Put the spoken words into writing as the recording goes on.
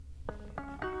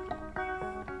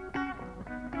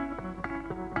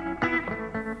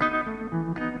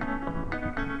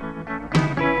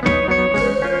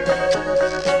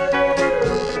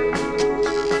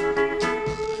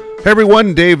Hey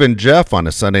everyone, Dave and Jeff on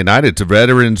a Sunday night. It's a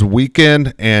Veterans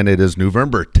Weekend, and it is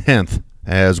November 10th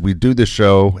as we do this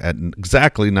show at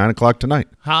exactly 9 o'clock tonight.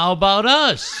 How about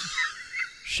us?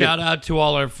 Shout out to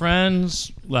all our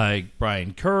friends like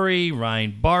Brian Curry,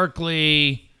 Ryan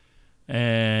Barkley,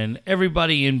 and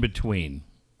everybody in between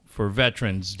for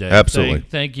Veterans Day. Absolutely.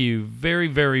 Thank you very,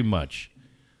 very much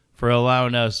for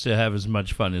allowing us to have as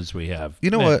much fun as we have. You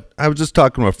know what? I was just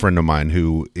talking to a friend of mine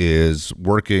who is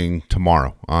working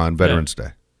tomorrow on Veterans Day,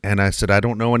 and I said, I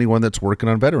don't know anyone that's working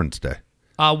on Veterans Day.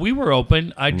 We were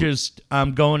open.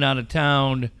 I'm going out of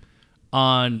town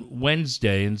on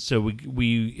Wednesday, and so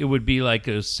it would be like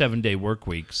a 7-day work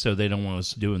week, so they don't want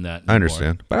us doing that anymore. I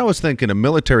understand. But I was thinking a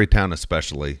military town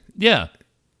especially. Yeah.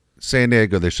 San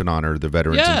Diego, they should honor the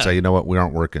veterans and say, you know what, we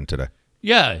aren't working today.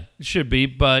 Yeah, it should be,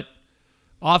 but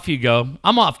off you go.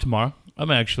 I'm off tomorrow.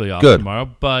 I'm actually off Good. tomorrow.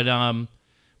 But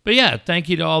yeah, thank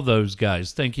you to all those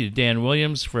guys. Thank you to Dan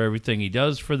Williams for everything he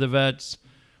does for the vets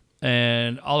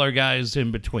and all our guys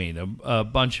in between, a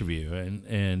bunch of you.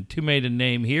 And two made a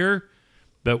name here,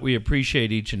 but we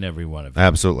appreciate each and every one of you.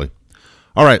 Absolutely.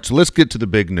 All right, so let's get to the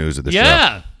big news of the show.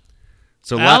 Yeah.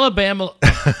 So Alabama.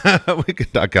 we can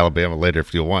talk Alabama later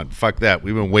if you want. Fuck that.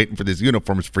 We've been waiting for these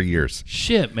uniforms for years.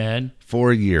 Shit, man.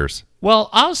 4 years. Well,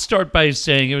 I'll start by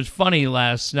saying it was funny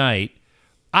last night.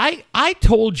 I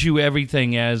told you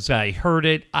everything as I heard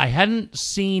it. I hadn't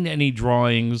seen any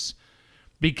drawings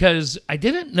because I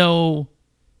didn't know,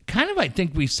 I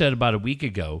think we said about a week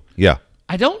ago. Yeah.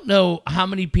 I don't know how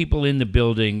many people in the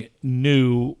building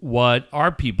knew what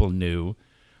our people knew.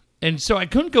 And so I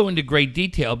couldn't go into great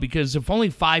detail because if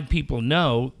only 5 people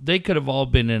know, they could have all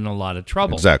been in a lot of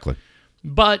trouble. Exactly.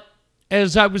 But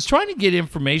as I was trying to get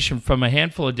information from a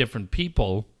handful of different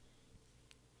people,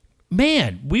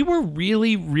 man, we were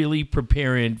really, really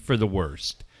preparing for the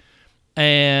worst.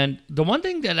 And the one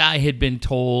thing that I had been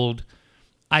told,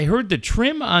 I heard the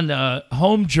trim on the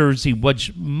home jersey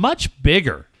was much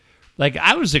bigger. Like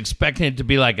I was expecting it to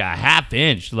be like a half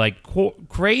inch, like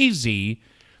crazy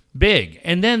big.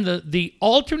 And then the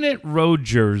alternate road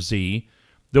jersey,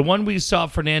 the one we saw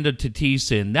Fernando Tatis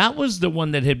in, that was the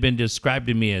one that had been described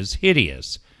to me as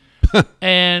hideous.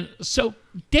 And so,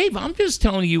 Dave, I'm just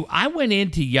telling you, I went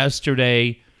into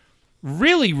yesterday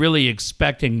really, really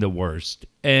expecting the worst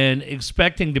and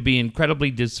expecting to be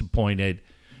incredibly disappointed.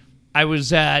 I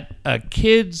was at my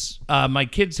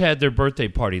kids had their birthday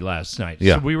party last night.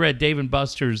 Yeah. So we were at Dave &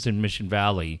 Buster's in Mission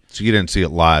Valley. So you didn't see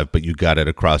it live, but you got it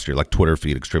across your Twitter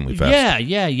feed extremely fast.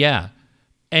 Yeah.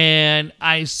 And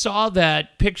I saw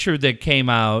that picture that came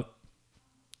out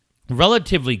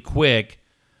relatively quick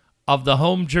of the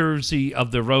home jersey,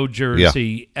 of the road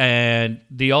jersey, and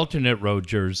the alternate road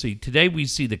jersey. Today we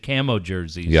see the camo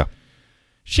jerseys. Yeah.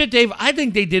 Shit, Dave, I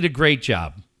think they did a great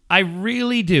job. I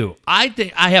really do. I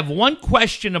have one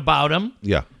question about them.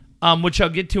 Yeah. Which I'll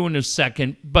get to in a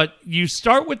second. But you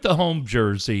start with the home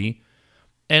jersey,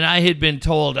 and I had been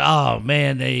told, oh,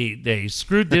 man, they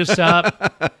screwed this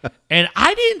up. And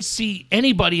I didn't see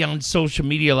anybody on social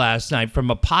media last night from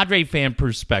a Padre fan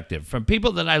perspective, from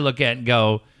people that I look at and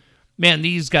go, man,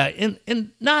 these guys,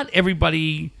 and not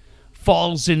everybody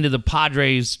falls into the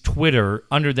Padres Twitter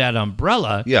under that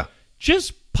umbrella. Yeah.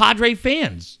 Just Padre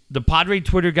fans, the Padre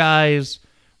Twitter guys,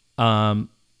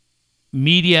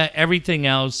 media, everything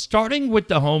else, starting with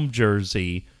the home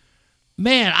jersey.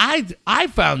 Man, I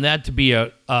found that to be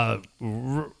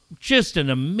just an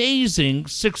amazing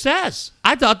success.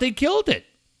 I thought they killed it.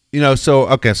 So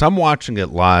I'm watching it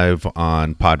live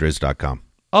on Padres.com.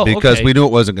 Oh, because okay. we knew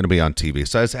it wasn't going to be on TV.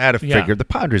 So I had to figure Yeah. the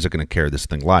Padres are going to carry this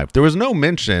thing live. There was no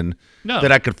mention No. that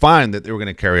I could find that they were going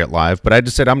to carry it live, but I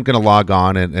just said I'm going to log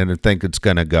on and think it's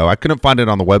going to go. I couldn't find it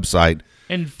on the website.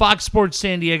 And Fox Sports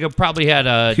San Diego probably had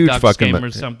a Huge Ducks fucking game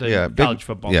or something. Yeah, college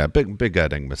football. Yeah, big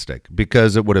gutting mistake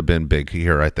because it would have been big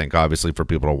here. I think obviously for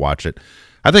people to watch it.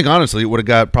 I think honestly it would have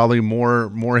got probably more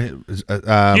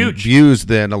views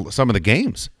than some of the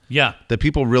games. Yeah. That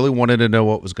people really wanted to know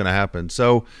what was going to happen.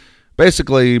 So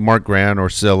basically, Mark Grant,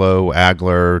 Orsillo,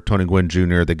 Agler, Tony Gwynn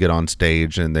Jr., they get on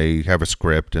stage and they have a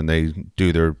script and they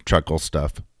do their chuckle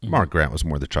stuff. Mm-hmm. Mark Grant was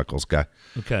more the chuckles guy.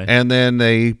 Okay. And then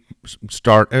they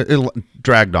start, it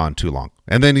dragged on too long.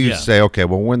 And then you say, okay,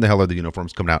 well, when the hell are the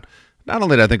uniforms coming out? Not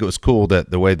only did I think it was cool that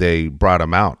the way they brought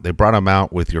them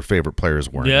out with your favorite players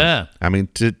wearing them. I mean,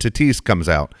 Tatis comes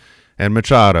out. And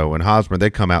Machado and Hosmer, they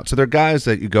come out. So they're guys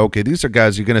that you go, okay, these are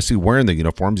guys you're going to see wearing the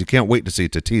uniforms. You can't wait to see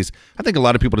Tatis. I think a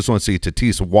lot of people just want to see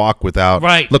Tatis walk without,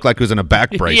 look like he was in a back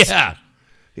brace. Yeah.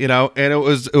 And it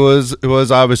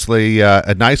was obviously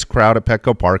a nice crowd at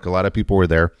Petco Park. A lot of people were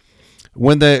there.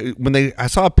 I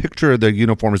saw a picture of the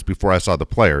uniforms before I saw the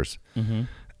players. Mm-hmm.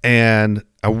 And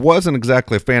I wasn't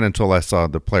exactly a fan until I saw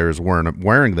the players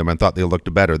wearing them and thought they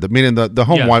looked better. Meaning the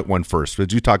home white one first.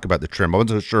 Did you talk about the trim? I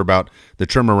wasn't sure about the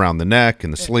trim around the neck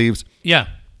and the sleeves. Yeah.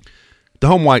 The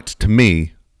home whites, to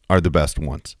me, are the best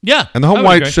ones. Yeah. And the home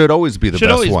whites should always be the best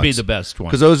ones. Should always be the best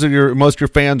ones. Because those are most of your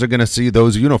fans are going to see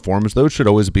those uniforms. Those should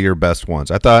always be your best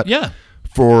ones. I thought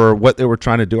for what they were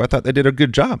trying to do, I thought they did a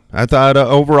good job. I thought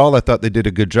overall, I thought they did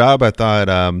a good job. I thought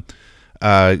the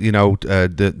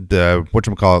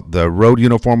whatchamacallit, the road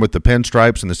uniform with the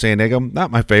pinstripes and the San Diego,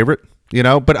 not my favorite,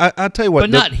 but I'll tell you what.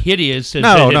 But not hideous.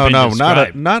 No,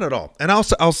 not at all. And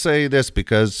I'll say this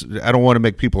because I don't want to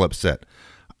make people upset.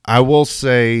 I will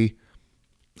say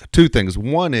two things.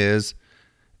 One is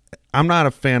I'm not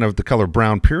a fan of the color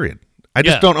brown, period. I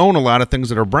just don't own a lot of things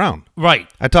that are brown. Right.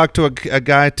 I talked to a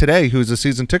guy today who's a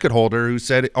season ticket holder who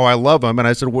said, "Oh, I love them." And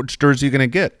I said, "Which jersey are you going to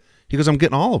get?" He goes, "I'm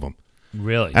getting all of them."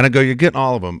 Really? And I go, "You're getting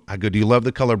all of them." I go, "Do you love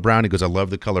the color brown?" He goes, "I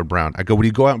love the color brown." I go, "Would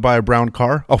you go out and buy a brown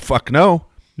car?" "Oh, fuck no."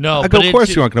 No. I go, "Of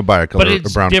course you aren't going to buy a brown car." But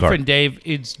it's different, Dave.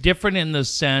 It's different in the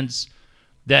sense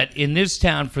that in this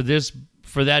town, for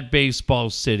that baseball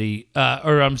city,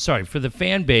 for the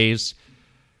fan base,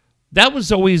 that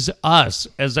was always us.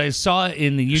 As I saw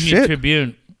in the Union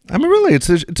Tribune. I mean, really, it's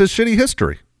a shitty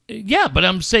history. Yeah, but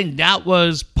I'm saying that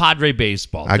was Padre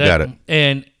baseball. I got it.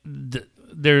 And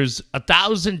there's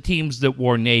 1,000 teams that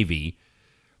wore navy.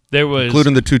 There was,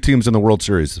 including the 2 teams in the World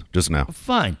Series just now.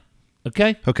 Fine.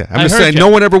 Okay. I'm just saying, no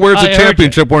one ever wears a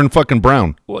championship wearing fucking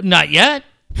brown. Well, not yet.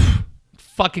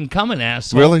 Fucking coming,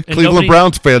 asshole. Really? And Cleveland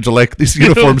Browns fans are like, these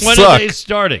uniforms when suck. When are they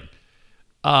starting?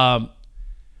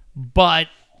 But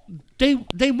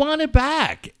they want it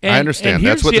back. And, I understand.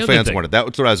 That's what the fans wanted.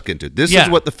 That's what I was getting to. This is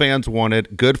what the fans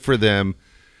wanted. Good for them.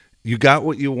 You got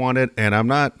what you wanted, and I'm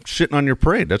not shitting on your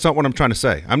parade. That's not what I'm trying to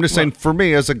say. I'm just saying, for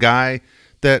me, as a guy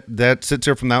that sits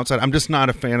here from the outside, I'm just not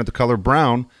a fan of the color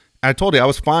brown. I told you I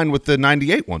was fine with the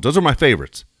 98 ones. Those are my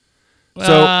favorites.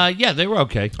 So yeah, they were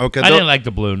okay. I didn't like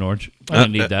the blue and orange. I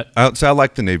didn't need that. So I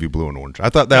like the navy blue and orange. I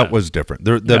thought that was different.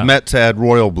 The Mets had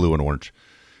royal blue and orange.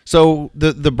 So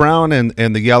the brown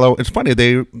and the yellow. It's funny,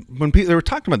 when they were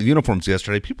talking about the uniforms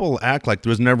yesterday, people act like there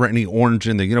was never any orange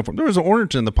in the uniform. There was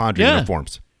orange in the Padres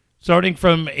uniforms. Starting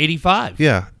from 85.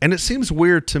 Yeah, and it seems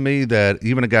weird to me that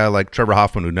even a guy like Trevor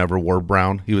Hoffman, who never wore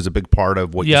brown, he was a big part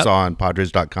of what you saw on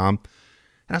Padres.com.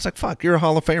 And I was like, fuck, you're a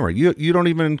Hall of Famer. You don't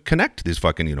even connect to these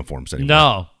fucking uniforms anymore.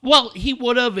 No. Well, he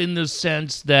would have in the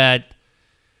sense that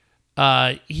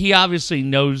he obviously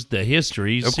knows the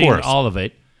history. He's seen all of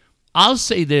it. I'll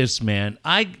say this, man.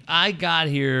 I got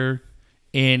here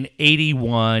in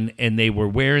 81, and they were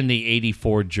wearing the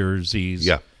 84 jerseys.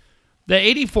 Yeah. The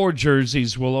 84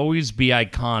 jerseys will always be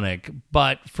iconic,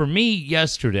 but for me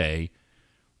yesterday,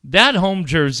 that home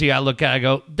jersey I look at, I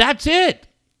go, that's it.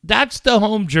 That's the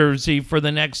home jersey for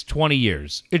the next 20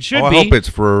 years. It should be. I hope it's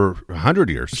for 100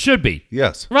 years. Should be.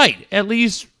 Yes. Right. At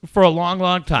least for a long,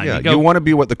 long time. Yeah, you want to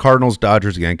be what the Cardinals,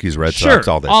 Dodgers, Yankees, Red Sox,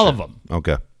 all that all shit. of them.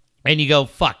 Okay. And you go,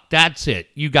 fuck, that's it.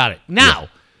 You got it. Now,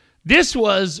 this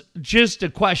was just a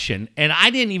question, and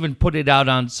I didn't even put it out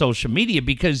on social media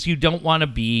because you don't want to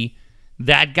be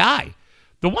that guy.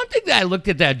 The one thing that I looked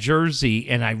at that jersey,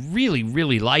 and I really,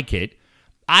 really like it,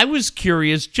 I was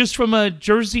curious, just from a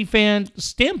Jersey fan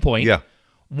standpoint,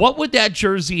 what would that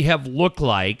jersey have looked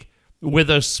like with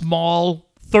a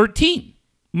small 13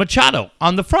 Machado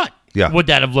on the front? Yeah. Would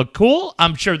that have looked cool?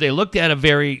 I'm sure they looked at a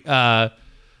very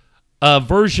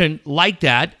version like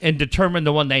that and determined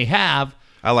the one they have.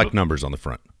 I like numbers on the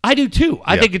front. I do too.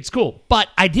 I think it's cool. But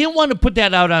I didn't want to put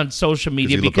that out on social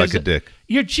media because you look like a dick.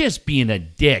 You're just being a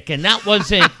dick. And that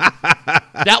wasn't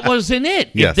it.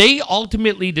 Yes. If they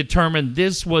ultimately determined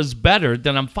this was better,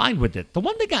 then I'm fine with it. The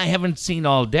one thing I haven't seen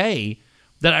all day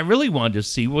that I really wanted to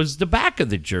see was the back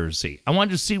of the jersey. I wanted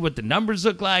to see what the numbers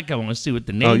look like. I want to see what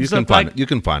the names look like. You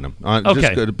can find them. Okay.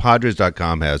 Just go to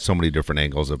Padres.com has so many different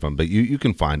angles of them, but you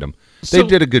can find them. They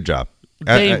did a good job.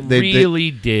 They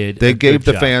really did. They gave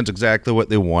the fans exactly what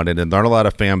they wanted, and there aren't a lot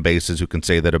of fan bases who can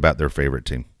say that about their favorite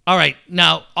team. All right.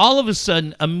 Now, all of a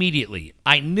sudden, immediately,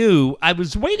 I knew I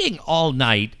was waiting all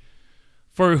night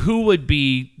for who would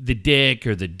be the dick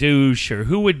or the douche or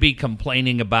who would be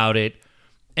complaining about it.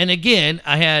 And again,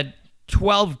 I had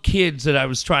 12 kids that I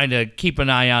was trying to keep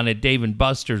an eye on at Dave &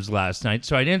 Buster's last night,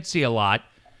 so I didn't see a lot.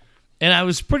 And I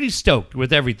was pretty stoked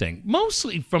with everything,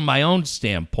 mostly from my own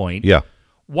standpoint. Yeah.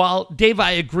 While, Dave,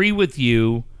 I agree with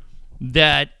you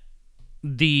that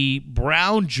the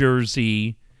brown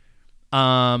jersey,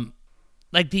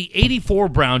 like the 84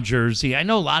 brown jersey, I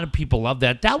know a lot of people love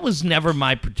that. That was never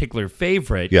my particular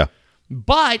favorite. Yeah.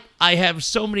 But I have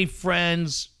so many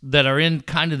friends that are in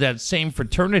kind of that same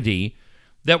fraternity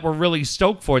that were really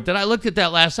stoked for it. That I looked at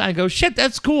that last night and go, shit,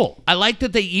 that's cool. I like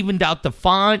that they evened out the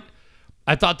font.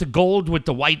 I thought the gold with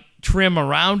the white trim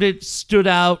around it stood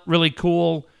out really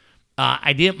cool.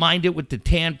 I didn't mind it with the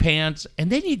tan pants.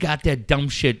 And then you got that dumb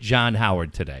shit John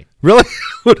Howard today. Really?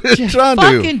 What did John do?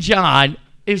 Fucking John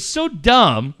is so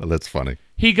dumb. Well, that's funny.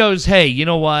 He goes, hey, you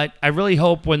know what? I really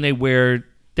hope when they wear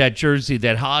that jersey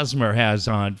that Hosmer has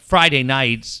on Friday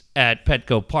nights at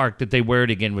Petco Park that they wear it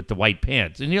again with the white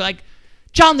pants. And you're like,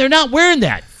 John, they're not wearing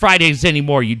that Fridays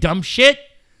anymore, you dumb shit.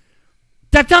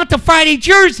 That's not the Friday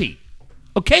jersey.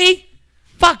 Okay?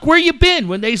 Fuck, where you been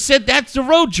when they said that's the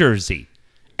road jersey?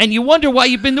 And you wonder why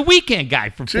you've been the weekend guy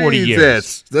for 40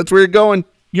 years. That's where you're going.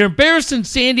 You're embarrassing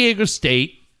San Diego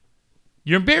State.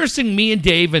 You're embarrassing me and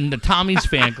Dave and the Tommy's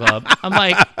fan club. I'm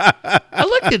like, I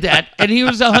looked at that, and he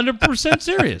was 100%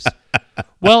 serious.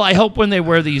 Well, I hope when they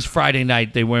wear these Friday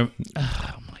night, they wear...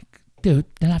 I'm like, dude,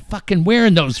 they're not fucking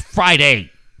wearing those Friday.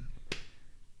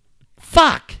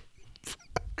 Fuck.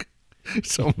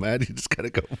 So mad, you just got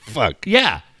to go, fuck.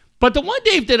 Yeah. But the one,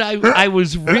 Dave, that I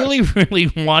was really,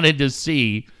 really wanted to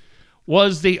see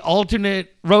was the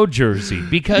alternate road jersey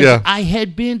because I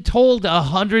had been told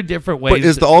 100 different ways. But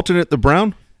is the alternate the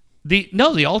brown? The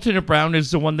alternate brown is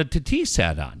the one that Tatis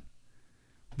had on.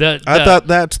 I thought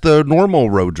that's the normal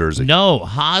road jersey. No,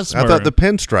 Hosmer. I thought the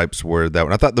pinstripes were that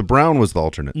one. I thought the brown was the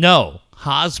alternate. No,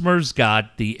 Hosmer's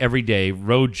got the everyday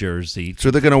road jersey. So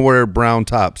they're going to wear brown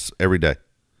tops every day.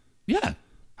 Yeah.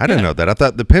 I didn't know that. I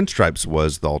thought the pinstripes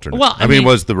was the alternate. Well, I mean,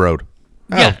 was the road.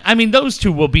 Yeah, I mean, those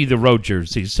two will be the road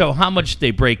jerseys. So how much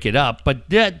they break it up. But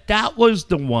that was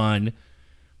the one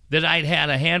that I'd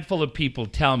had a handful of people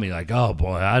tell me, like, oh,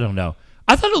 boy, I don't know.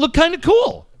 I thought it looked kind of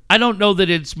cool. I don't know that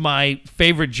it's my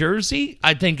favorite jersey.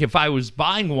 I think if I was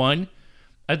buying one,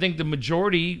 I think the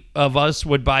majority of us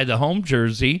would buy the home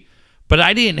jersey. But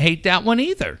I didn't hate that one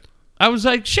either. I was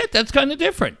like, shit, that's kind of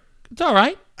different. It's all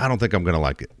right. I don't think I'm going to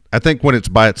like it. I think when it's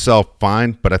by itself,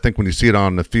 fine. But I think when you see it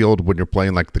on the field, when you're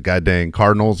playing like the goddamn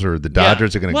Cardinals or the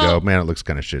Dodgers, you're going to go, man, it looks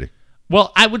kind of shitty.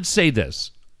 Well, I would say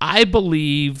this. I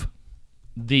believe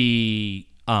the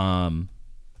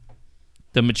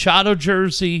Machado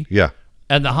jersey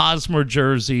and the Hosmer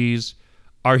jerseys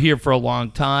are here for a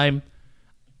long time.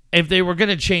 If they were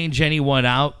going to change anyone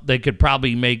out, they could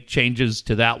probably make changes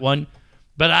to that one.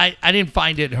 But I didn't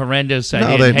find it horrendous. I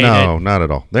didn't hate it. Not at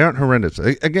all. They aren't horrendous.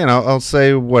 Again, I'll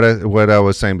say what I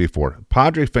was saying before.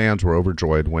 Padre fans were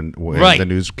overjoyed when the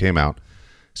news came out.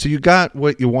 So you got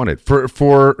what you wanted. For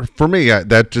me,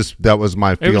 that was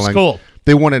my feeling. It was cool.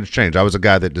 They wanted to change. I was a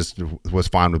guy that just was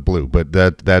fine with blue, but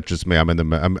that's just me.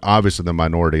 I'm obviously the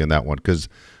minority in that one because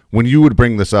when you would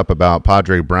bring this up about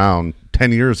Padre Brown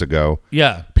 10 years ago,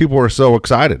 people were so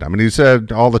excited. I mean, he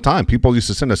said all the time, people used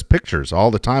to send us pictures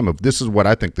all the time of this is what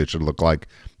I think they should look like.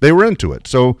 They were into it.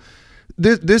 So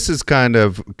this is kind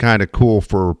of cool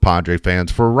for Padre fans.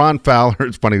 For Ron Fowler,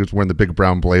 it's funny, he was wearing the big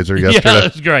brown blazer yesterday. Yeah,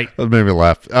 that's great. That made me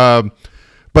laugh.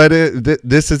 But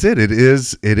this is it. It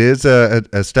is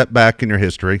a step back in your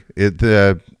history.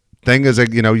 The thing is,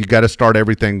 you got to start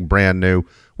everything brand new.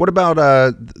 What about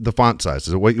the font size?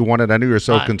 Is it what you wanted? I knew you were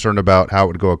so concerned about how it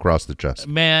would go across the chest.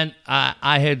 Man,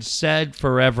 I had said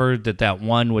forever that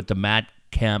one with the Matt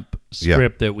Kemp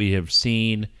script that we have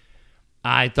seen,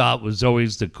 I thought was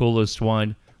always the coolest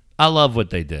one. I love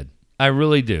what they did. I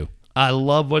really do. I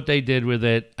love what they did with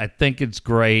it. I think it's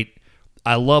great.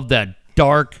 I love that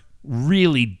dark,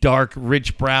 really dark,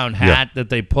 rich brown hat that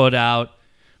they put out.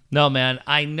 No, man,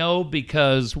 I know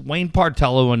because Wayne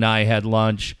Partello and I had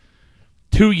lunch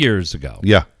 2 years ago.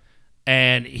 Yeah.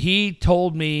 And he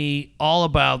told me all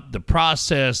about the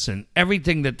process and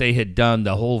everything that they had done,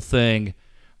 the whole thing,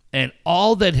 and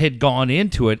all that had gone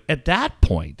into it at that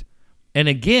point. And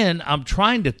again, I'm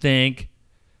trying to think,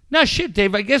 no shit,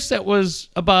 Dave, I guess that was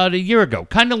about a year ago,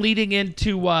 kind of leading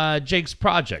into Jake's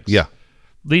projects. Yeah.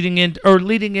 Leading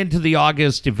into the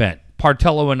August event.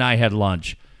 Partello and I had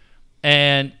lunch.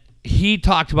 And he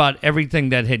talked about everything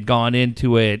that had gone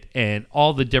into it and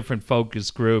all the different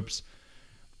focus groups.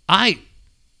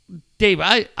 Dave,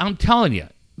 I'm telling you,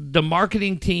 the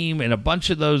marketing team and a bunch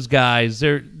of those guys,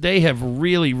 they have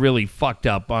really, really fucked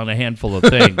up on a handful of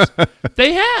things.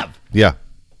 They have. Yeah.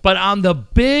 But on the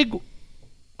big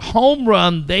home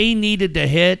run they needed to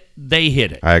hit, they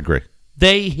hit it. I agree.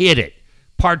 They hit it.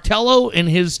 Partello and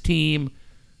his team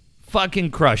fucking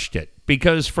crushed it.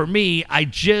 Because for me,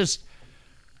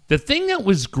 the thing that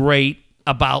was great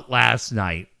about last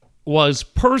night was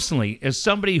personally, as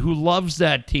somebody who loves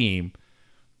that team,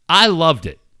 I loved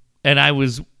it. And I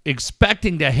was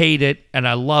expecting to hate it, and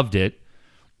I loved it.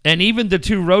 And even the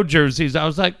two road jerseys, I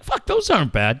was like, fuck, those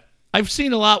aren't bad. I've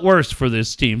seen a lot worse for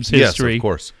this team's Yes, history. of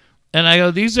course. And I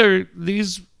go,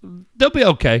 they'll be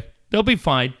okay. They'll be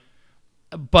fine.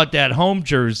 But that home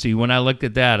jersey, when I looked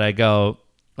at that, I go,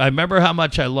 I remember how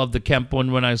much I loved the Kemp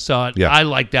one when I saw it. Yeah. I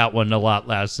liked that one a lot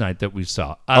last night that we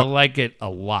saw. I like it a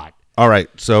lot. All right,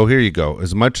 so here you go.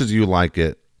 As much as you like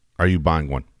it, are you buying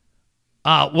one?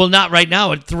 Well, not right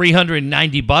now at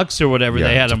 $390 or whatever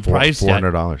they had them priced at.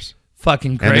 $400.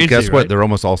 Fucking crazy. And then guess what? right? They're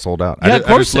almost all sold out. Yeah, I of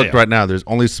course just looked they are. right now. There's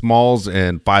only smalls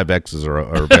and 5Xs are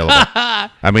available.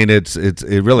 I mean, it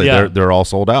really Yeah. they're all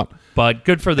sold out. But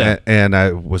good for them. And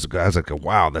I was like,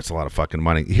 wow, that's a lot of fucking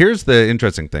money. Here's the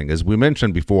interesting thing: as we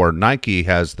mentioned before, Nike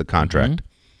has the contract. Mm-hmm.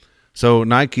 So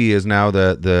Nike is now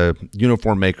the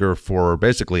uniform maker for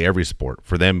basically every sport,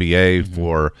 for the NBA, Mm-hmm.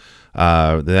 for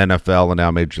the NFL, and now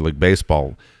Major League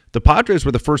Baseball. The Padres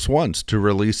were the first ones to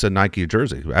release a Nike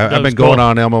jersey. I've been going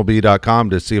on MLB.com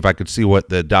to see if I could see what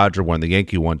the Dodger one, the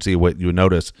Yankee one, see what you would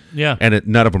notice. Yeah. And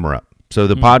none of them are up. So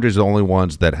the Padres are the only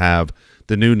ones that have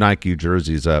the new Nike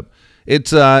jerseys up.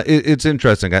 It's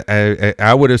interesting.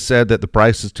 I would have said that the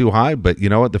price is too high, but you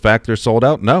know what? The fact they're sold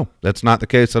out, no, that's not the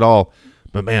case at all.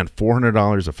 But man,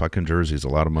 $400 a fucking jersey is a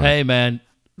lot of money. Hey, man,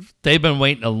 they've been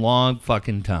waiting a long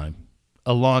fucking time.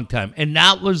 A long time. And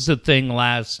that was the thing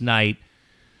last night.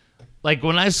 Like,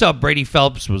 when I saw Brady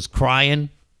Phelps was crying,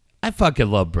 I fucking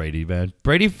love Brady, man.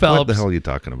 Brady Phelps. What the hell are you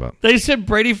talking about? They said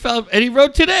Brady Phelps, and he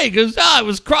wrote today, he goes, I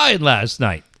was crying last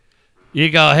night. You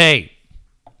go, hey,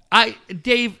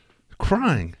 Dave,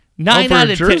 Crying. 9 Over out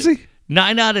a of jersey? 10,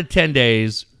 9 out of 10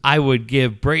 days, I would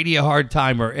give Brady a hard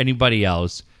time or anybody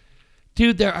else.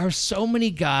 Dude, there are so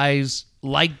many guys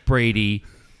like Brady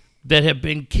that have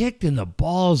been kicked in the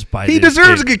balls by He this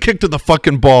deserves to kid. get kicked in the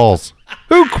fucking balls.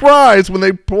 Who cries when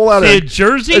they pull out A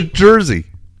jersey? A jersey.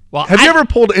 Well, Have you ever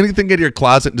pulled anything out of your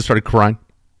closet and just started crying?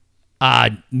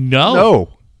 No. No.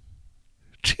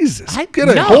 Jesus, I- get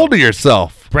a no. hold of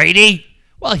yourself. Brady?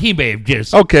 Well, he may have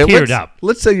just Okay, teared up.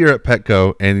 let's say you're at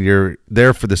Petco and you're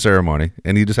there for the ceremony,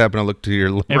 and you just happen to look to your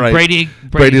And right.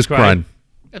 Brady's crying.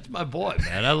 That's my boy,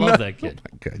 man. I love that kid.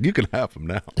 God, you can have him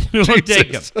now. We'll take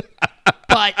him. Jesus.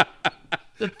 But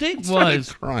the thing Started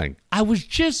was, crying. I was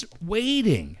just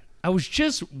waiting.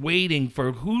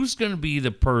 For who's going to be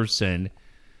the person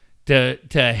to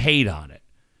hate on it.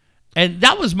 And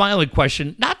that was my only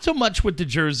question. Not so much with the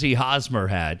jersey Hosmer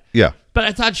had. Yeah. But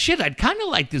I thought, shit, I'd kind of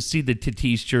like to see the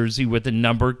Tatis jersey with a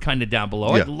number kind of down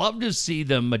below. Yeah. I'd love to see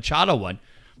the Machado one.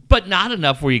 But not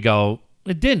enough where you go,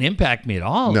 it didn't impact me at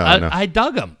all. No. I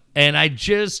dug them. And I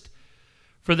just,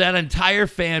 for that entire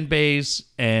fan base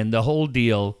and the whole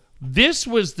deal, this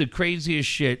was the craziest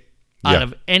shit out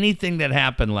of anything that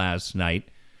happened last night.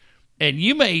 And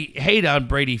you may hate on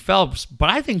Brady Phelps, but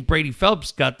I think Brady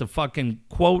Phelps got the fucking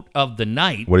quote of the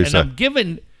night. What do you say?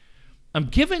 I'm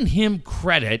giving him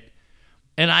credit,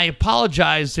 and I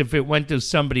apologize if it went to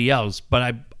somebody else,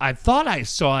 but I thought I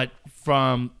saw it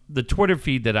from the Twitter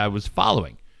feed that I was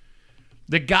following.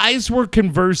 The guys were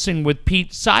conversing with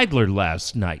Pete Seidler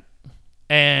last night,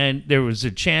 and there was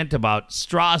a chant about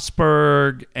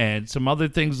Strasburg and some other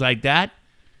things like that.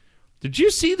 Did you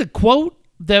see the quote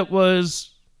that was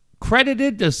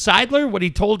credited to Seidler, what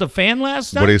he told a fan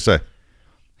last night? What do you say?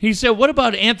 He said, what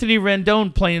about Anthony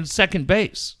Rendon playing second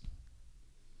base?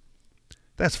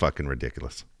 That's fucking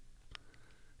ridiculous.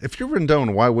 If you're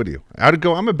Rendon, why would you? I'd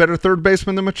go, I'm a better third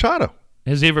baseman than Machado.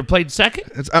 Has he ever played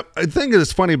second? I think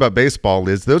that's funny about baseball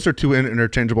is those are two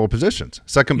interchangeable positions,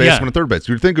 second baseman and third base.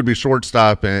 You'd think it would be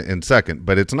shortstop and second,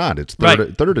 but it's not. It's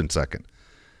third and second.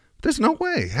 There's no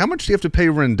way. How much do you have to pay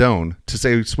Rendon to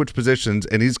say switch positions,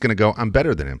 and he's going to go, I'm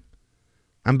better than him.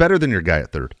 I'm better than your guy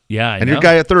at third. Yeah, I And know. your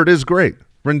guy at third is great.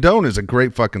 Rendon is a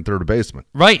great fucking third baseman.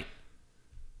 Right.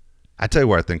 I tell you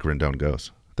where I think Rendon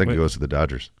goes. I think he goes to the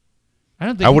Dodgers. I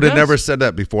don't think I would he have does. never said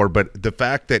that before, but the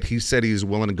fact that he said he's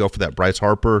willing to go for that Bryce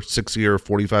Harper 6-year,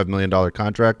 $45 million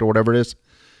contract or whatever it is,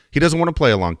 he doesn't want to play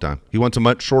a long time. He wants a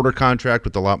much shorter contract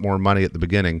with a lot more money at the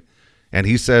beginning. And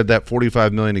he said that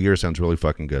 $45 million a year sounds really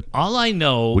fucking good. All I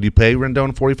know, Would you pay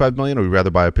Rendon $45 million, or would you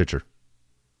rather buy a pitcher?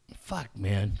 fuck,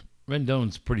 man,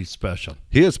 Rendon's pretty special.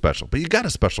 He is special, but you got a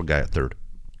special guy at third.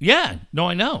 Yeah, no,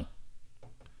 I know.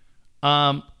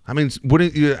 I mean,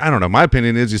 wouldn't you? I don't know. My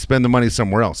opinion is you spend the money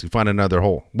somewhere else. You find another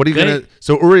hole. What are you They- gonna?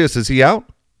 So Urias, is he out?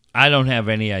 I don't have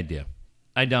any idea.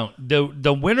 I don't.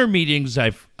 The winter meetings,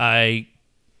 I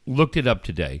looked it up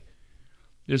today.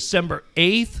 December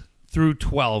 8th through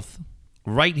 12th,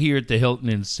 right here at the Hilton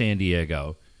in San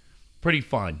Diego. Pretty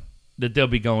fun that they'll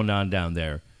be going on down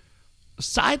there.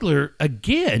 Seidler,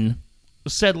 again,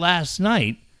 said last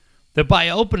night that by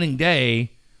opening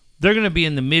day, they're going to be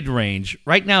in the mid-range.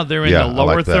 Right now, they're in the I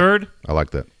lower like that. third. I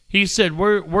like that. He said,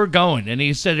 we're going. And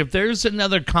he said, if there's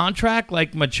another contract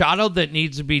like Machado that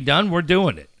needs to be done, we're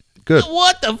doing it. Good.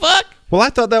 What the fuck? Well, I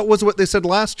thought that was what they said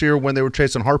last year when they were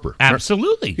chasing Harper.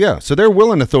 Absolutely. Yeah, so they're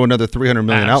willing to throw another $300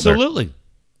 million out there. Absolutely.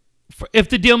 If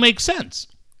the deal makes sense.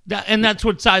 And that's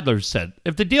what Seidler said.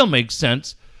 If the deal makes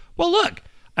sense, well, look,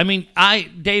 I mean,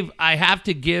 Dave, I have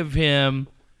to give him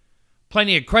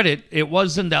plenty of credit. It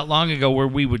wasn't that long ago where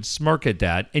we would smirk at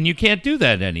that, and you can't do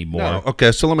that anymore. No.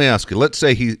 Okay, so let me ask you. Let's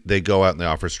say they go out and they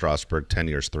offer Strasburg 10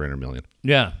 years, $300 million.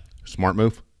 Yeah. Smart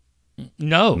move?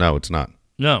 No. No, it's not.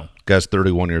 No. Guy's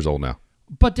 31 years old now.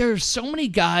 But there's so many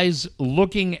guys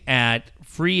looking at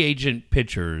free agent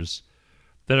pitchers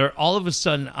that are all of a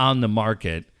sudden on the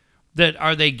market. That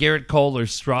are they Garrett Cole or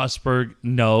Strasburg?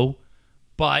 No.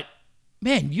 But,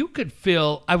 man, you could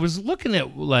feel... I was looking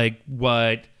at, like,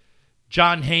 what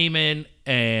John Heyman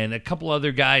and a couple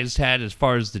other guys had as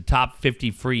far as the top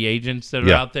 50 free agents that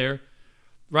are out there,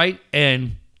 right?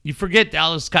 And you forget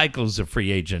Dallas Keuchel's a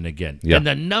free agent again. Yeah. And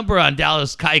the number on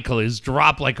Dallas Keuchel is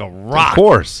dropped like a rock. Of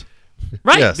course.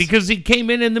 Right, Yes. because he came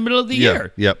in the middle of the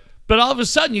year. Yep. But all of a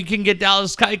sudden, you can get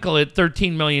Dallas Keuchel at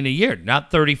 $13 million a year,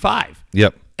 not 35.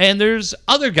 Yep. And there's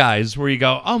other guys where you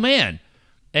go, oh, man.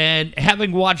 And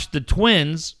having watched the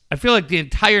Twins, I feel like the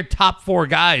entire top 4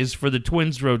 guys for the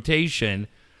Twins rotation,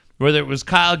 whether it was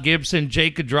Kyle Gibson,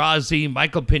 Jake Odorizzi,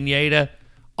 Michael Pineda,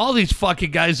 all these fucking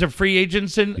guys are free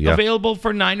agents and available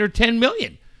for $9 or $10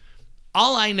 million.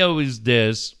 All I know is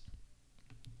this.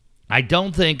 I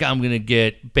don't think I'm going to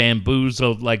get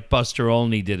bamboozled like Buster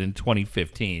Olney did in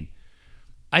 2015.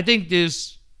 I think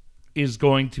this is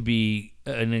going to be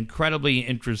an incredibly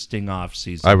interesting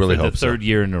offseason. I really for hope the so. third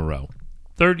year in a row.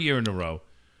 Third year in a row.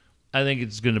 I think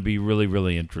it's going to be really,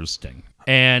 really interesting.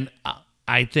 And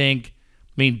I think,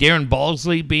 Darren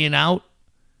Balsley being out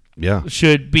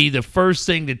should be the first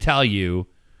thing to tell you,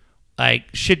 like,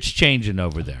 shit's changing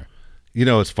over there. You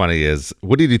know what's funny is,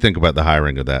 what did you think about the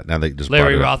hiring of that? Now they just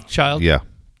Larry brought it up. Rothschild? Yeah.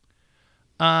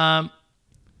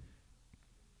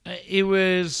 It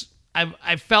was...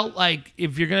 I felt like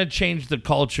if you're going to change the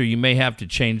culture, you may have to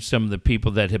change some of the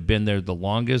people that have been there the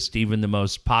longest, even the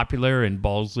most popular, and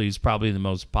Balsley's probably the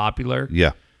most popular.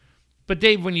 Yeah. But,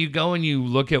 Dave, when you go and you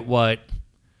look at what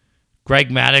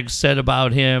Greg Maddux said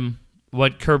about him,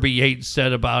 what Kirby Yates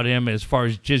said about him as far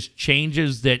as just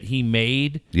changes that he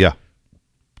made Yeah.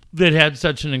 that had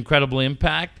such an incredible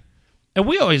impact, and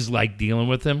we always liked dealing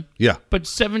with him. Yeah. But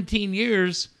 17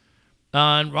 years,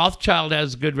 and Rothschild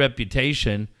has a good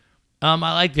reputation. I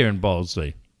like Darren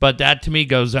Balsley, but that to me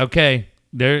goes, okay,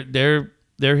 they're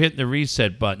hitting the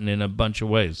reset button in a bunch of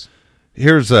ways.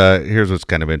 Here's what's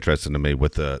kind of interesting to me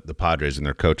with the Padres and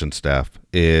their coaching staff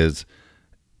is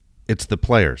it's the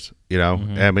players. You know,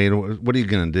 I mean, what are you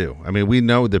going to do? I mean, we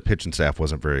know the pitching staff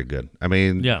wasn't very good. I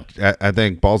mean, I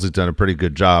think Balsley's done a pretty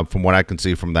good job from what I can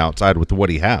see from the outside with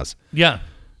what he has. Yeah.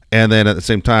 And then at the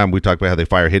same time, we talk about how they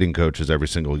fire hitting coaches every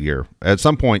single year. At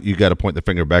some point, you got to point the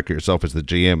finger back at yourself as the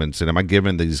GM and say, am I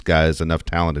giving these guys enough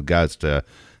talented guys to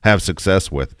have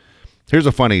success with? Here's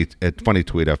a funny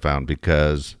tweet I found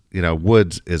because, you know,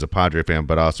 Woods is a Padre fan,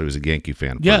 but also he's a Yankee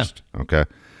fan first. Okay.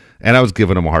 And I was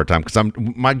giving him a hard time because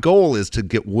my goal is to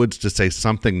get Woods to say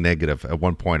something negative at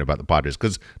one point about the Padres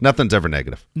because nothing's ever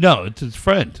negative. No, it's his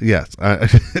friend. Yes.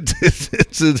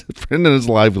 It's his friend and his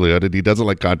livelihood, and he doesn't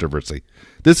like controversy.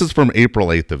 This is from April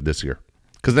 8th of this year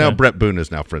because now Brett Boone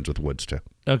is now friends with Woods too.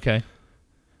 Okay.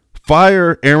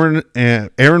 Fire Aaron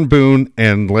Boone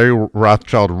and Larry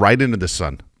Rothschild right into the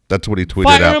sun. That's what he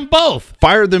tweeted out. Fire them both.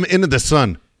 Fire them into the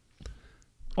sun.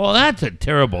 Well, that's a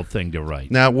terrible thing to write.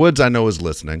 Now, Woods, I know, is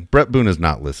listening. Brett Boone is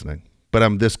not listening. But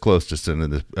I'm this close to sending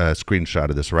the screenshot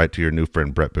of this right to your new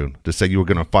friend, Brett Boone, to say you were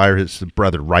going to fire his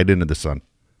brother right into the sun.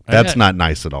 That's not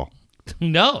nice at all.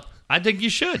 No, I think you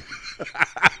should.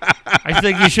 I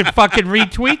think you should fucking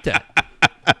retweet that.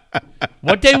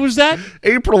 What day was that?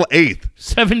 April 8th.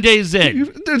 7 days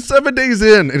in. They're 7 days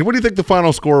in. And what do you think the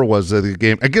final score was of the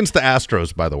game? Against the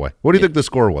Astros, by the way. What do you think the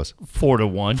score was?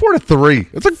 4-1. 4-3.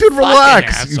 It's like, dude,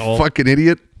 relax, asshole. you fucking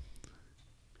idiot.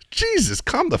 Jesus,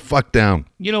 calm the fuck down.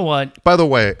 You know what? By the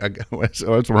way, I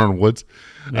was running Woods.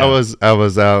 Yeah. I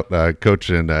was out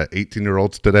coaching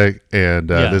 18-year-olds today, and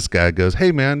this guy goes,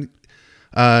 "Hey, man,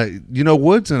 you know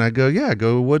Woods?" And I go, "Yeah." I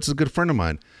go, "Woods is a good friend of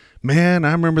mine." Man,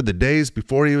 I remember the days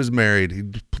before he was married.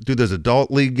 He'd do those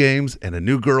adult league games, and a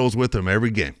new girl's with him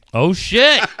every game. Oh,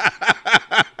 shit.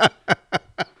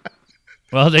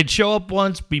 Well, they'd show up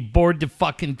once, be bored to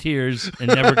fucking tears, and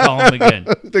never call him again.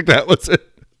 I think that was it.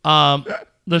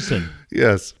 Listen.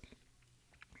 Yes.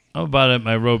 I'm about at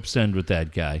my rope's end with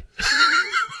that guy.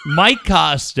 Mike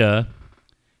Costa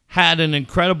had an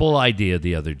incredible idea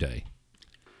the other day.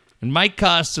 And Mike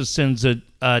Costa sends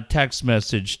a text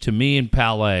message to me and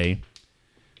Palais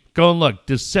going, look,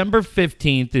 December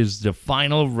 15th is the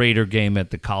final Raider game at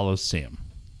the Coliseum.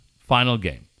 Final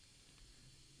game.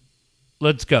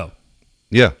 Let's go.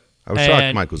 Yeah. I was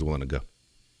shocked Mike was willing to go.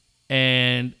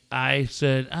 And I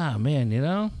said,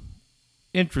 man,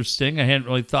 interesting. I hadn't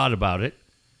really thought about it.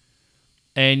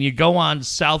 And you go on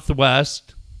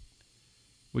Southwest.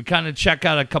 We kind of check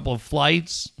out a couple of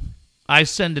flights. I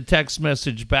send a text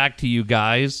message back to you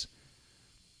guys.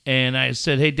 And I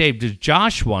said, hey, Dave, does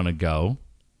Josh want to go?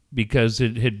 Because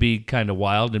it'd be kind of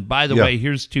wild. And by the way,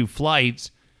 here's 2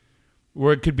 flights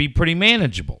where it could be pretty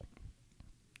manageable.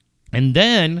 And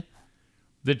then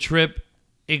the trip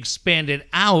expanded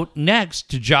out next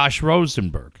to Josh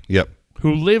Rosenberg. Yep.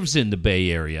 Who lives in the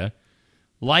Bay Area,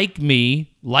 like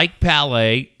me, like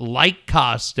Palais, like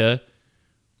Costa,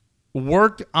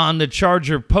 worked on the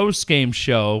Charger postgame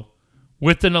show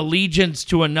with an allegiance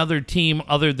to another team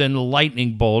other than the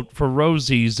Lightning Bolt, for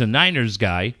Rosie's a Niners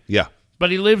guy. Yeah. But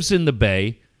he lives in the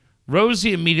Bay.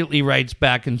 Rosie immediately writes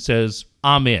back and says,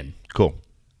 I'm in. Cool.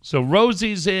 So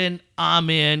Rosie's in,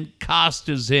 I'm in,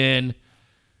 Costa's in,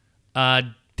 Dave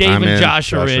and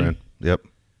Josh are in. Yep.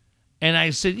 And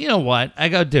I said, you know what? I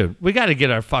go, dude, we got to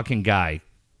get our fucking guy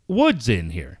Woods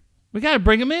in here. We got to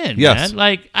bring him in, man.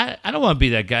 Like, I don't want to be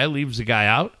that guy who leaves the guy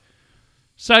out.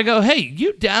 So I go, hey,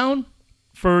 you down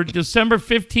for December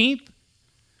 15th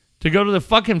to go to the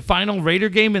fucking final Raider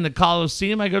game in the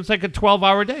Coliseum? I go, it's like a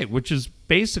 12-hour day, which is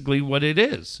basically what it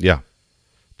is. Yeah.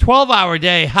 12-hour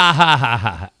day, ha, ha,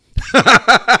 ha,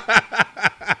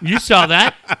 ha. You saw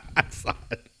that? I saw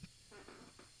it.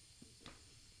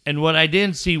 And what I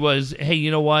didn't see was, hey, you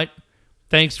know what?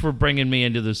 Thanks for bringing me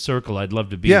into the circle. I'd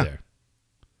love to be there.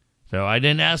 So I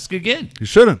didn't ask again. You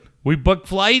shouldn't. We booked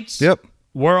flights. Yep.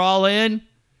 We're all in.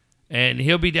 And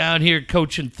he'll be down here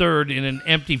coaching third in an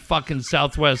empty fucking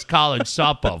Southwest College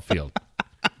softball field.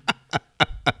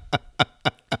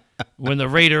 When the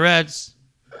Raiderettes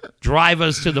drive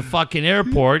us to the fucking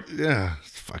airport. Yeah,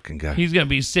 fucking guy. He's going to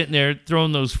be sitting there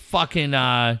throwing those fucking,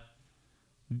 the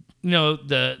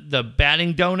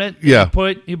batting donut. Yeah.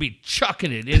 He'll be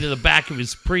chucking it into the back of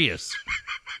his Prius.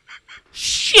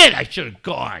 Shit, I should have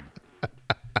gone.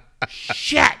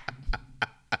 Shit.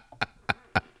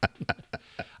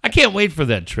 I can't wait for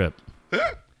that trip.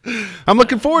 I'm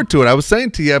looking forward to it. I was saying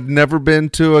to you, I've never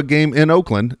been to a game in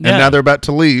Oakland, and now they're about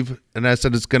to leave, and I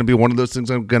said it's going to be one of those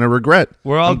things I'm going to regret.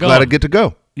 I'm glad I get to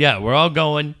go. Yeah, we're all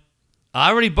going.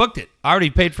 I already booked it. I already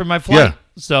paid for my flight. Yeah.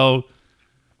 So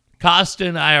Costa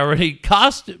and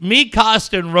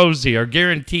Costa and Rosie are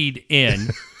guaranteed in.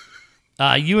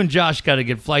 You and Josh got to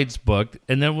get flights booked,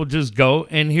 and then we'll just go.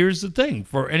 And here's the thing.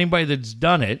 For anybody that's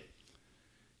done it,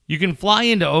 you can fly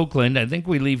into Oakland. I think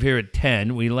we leave here at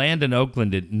 10. We land in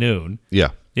Oakland at noon.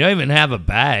 Yeah. You don't even have a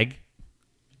bag.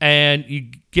 And you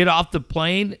get off the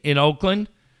plane in Oakland.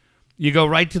 You go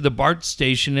right to the BART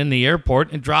station in the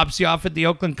airport and drops you off at the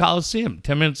Oakland Coliseum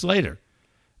 10 minutes later.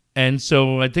 And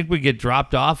so I think we get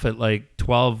dropped off at like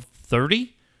 12:30.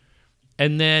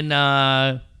 And then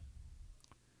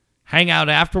hang out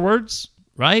afterwards,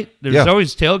 right? There's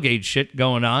always tailgate shit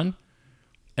going on.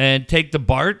 And take the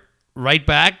BART right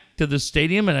back to the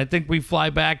stadium, and I think we fly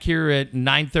back here at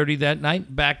 9:30 that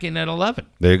night, back in at 11.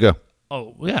 There you go.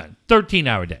 Oh, yeah,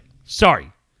 13-hour day.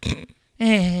 Sorry.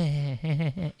 Yeah.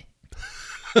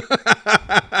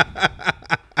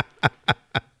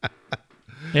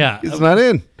 He's not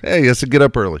in. Hey, he has to get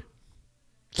up early.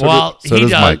 So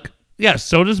does Mike. Yeah,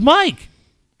 so does Mike.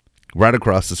 Right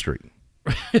across the street.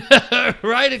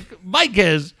 Right.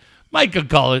 Mike could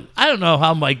call it. I don't know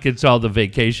how Mike gets all the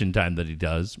vacation time that he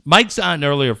does. Mike's on an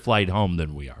earlier flight home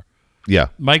than we are. Yeah.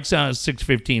 Mike's on a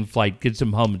 6:15 flight, gets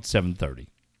him home at 7:30.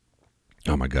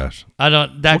 Oh my gosh. I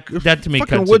don't that to me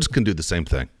fucking Woods can do the same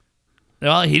thing.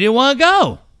 Well, he didn't want to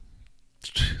go.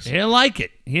 Jeez. He didn't like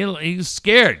it. He's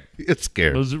scared. It's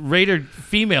scary. Those Raider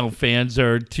female fans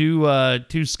are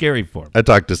too scary for him. I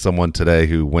talked to someone today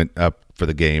who went up for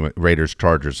the game, Raiders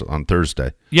Chargers, on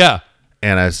Thursday. Yeah.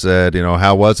 And I said,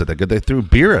 how was it? They threw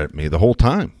beer at me the whole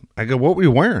time. I go, what were you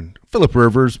wearing? Phillip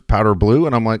Rivers, powder blue.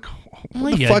 And I'm like,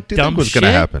 what the fuck do you think was going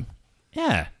to happen?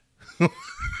 Yeah.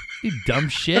 You dumb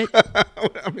shit.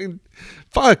 I mean,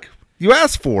 fuck. You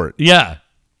asked for it. Yeah.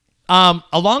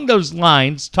 Along those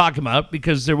lines, talking about,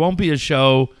 because there won't be a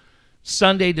show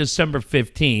Sunday, December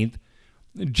 15th,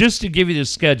 just to give you the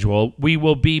schedule, we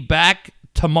will be back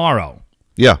tomorrow.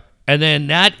 Yeah. And then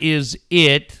that is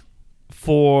it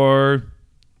for,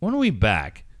 when are we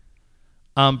back?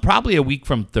 Probably a week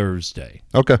from Thursday.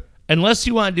 Okay. Unless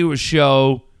you want to do a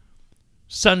show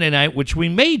Sunday night, which we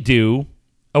may do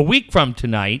a week from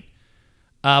tonight.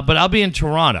 But I'll be in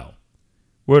Toronto,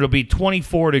 where it'll be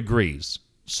 24 degrees.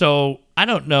 So I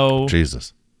don't know.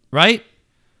 Jesus. Right?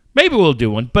 Maybe we'll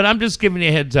do one, but I'm just giving you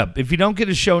a heads up. If you don't get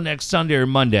a show next Sunday or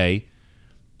Monday,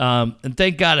 and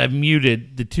thank God I've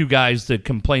muted the two guys that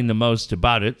complain the most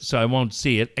about it, so I won't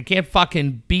see it. I can't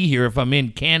fucking be here if I'm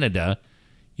in Canada,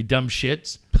 you dumb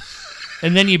shits.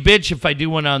 And then you bitch if I do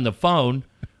one on the phone.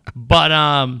 But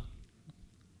I'm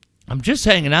just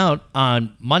hanging out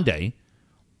on Monday.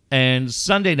 And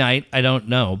Sunday night, I don't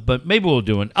know, but maybe we'll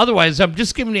do it. Otherwise, I'm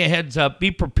just giving you a heads up. Be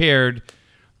prepared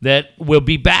that we'll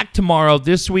be back tomorrow.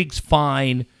 This week's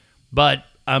fine, but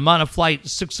I'm on a flight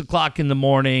 6 o'clock in the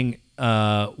morning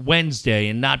Wednesday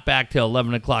and not back till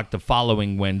 11 o'clock the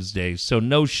following Wednesday. So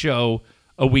no show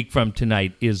a week from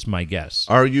tonight is my guess.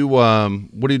 Are you, what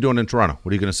are you doing in Toronto?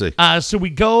 What are you going to see? So we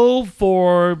go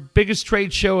for biggest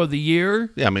trade show of the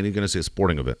year. Yeah, I mean, you're going to see a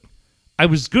sporting event. I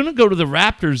was going to go to the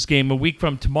Raptors game a week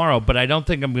from tomorrow, but I don't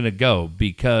think I'm going to go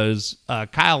because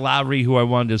Kyle Lowry, who I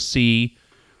wanted to see,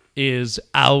 is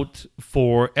out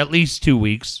for at least 2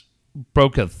 weeks.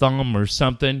 Broke a thumb or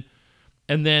something.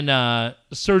 And then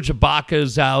Serge Ibaka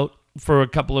is out for a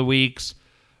couple of weeks.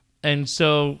 And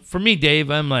so for me,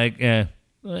 Dave, I'm like,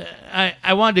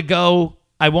 I wanted to go.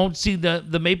 I won't see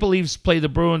the Maple Leafs play the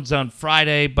Bruins on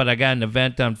Friday, but I got an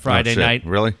event on Friday night.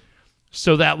 Really?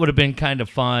 So that would have been kind of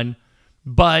fun.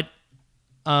 But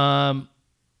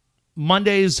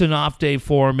Monday's an off day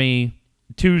for me.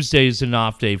 Tuesday's an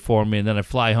off day for me. And then I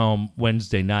fly home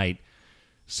Wednesday night.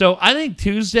 So I think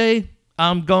Tuesday,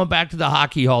 I'm going back to the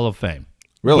Hockey Hall of Fame.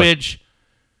 Really? Which,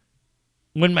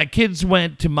 when my kids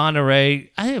went to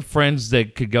Monterey, I have friends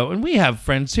that could go. And we have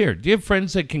friends here. Do you have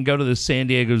friends that can go to the San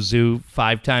Diego Zoo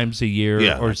 5 times a year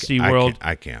or SeaWorld?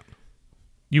 I can't.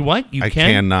 You what? You I can?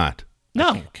 cannot. No.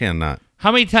 I cannot.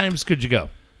 How many times could you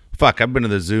go? Fuck, I've been to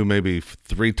the zoo maybe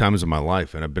 3 times in my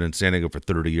life, and I've been in San Diego for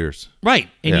 30 years. Right.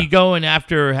 And Yeah. you go, and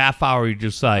after a half hour, you're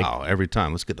just like, Oh, every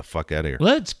time. Let's get the fuck out of here.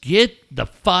 let's get the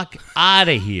fuck out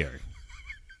of here.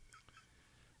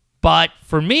 But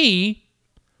for me,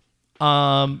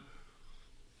 the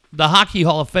Hockey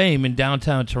Hall of Fame in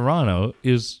downtown Toronto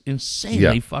is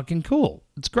insanely fucking cool.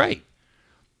 It's great.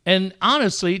 And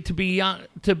honestly, to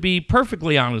be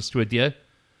perfectly honest with you,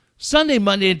 Sunday,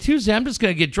 Monday, and Tuesday, I'm just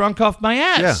going to get drunk off my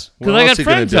ass. Yeah. Because What I else got you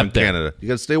gonna friends do in up there. Canada. You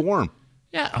got to stay warm.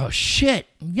 Yeah. Oh, shit.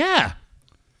 Yeah.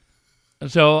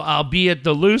 So I'll be at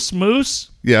the Loose Moose,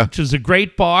 Yeah. which is a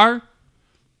great bar.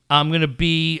 I'm going to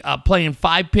be playing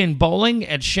 5-pin bowling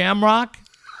at Shamrock.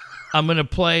 I'm going to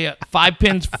play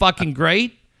 5-pin's fucking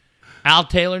great. Al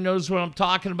Taylor knows what I'm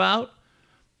talking about.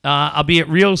 I'll be at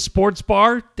Real Sports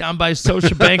Bar down by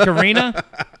Scotiabank Arena.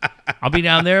 I'll be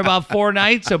down there about 4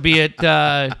 nights. I'll be at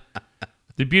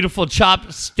the beautiful Chopped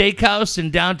Steakhouse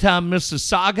in downtown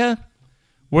Mississauga,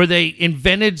 where they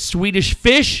invented Swedish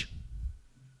fish.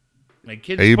 My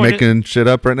kids Are you making shit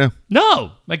up right now?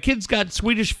 No, my kids got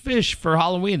Swedish fish for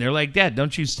Halloween. They're like, Dad,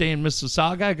 don't you stay in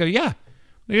Mississauga? I go, yeah.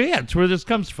 They go, yeah, that's where this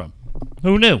comes from.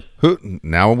 Who knew?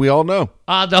 Now we all know.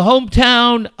 The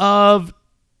hometown of,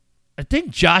 I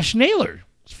think, Josh Naylor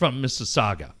is from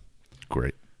Mississauga.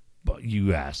 Great. But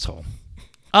you asshole.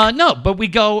 No, but we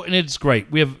go, and it's great.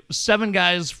 We have 7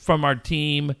 guys from our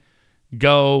team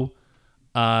go.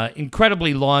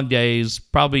 Incredibly long days,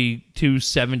 probably 2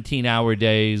 17-hour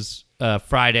days,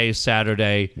 Friday,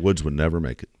 Saturday. Woods would never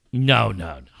make it. No,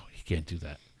 you can't do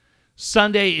that.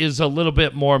 Sunday is a little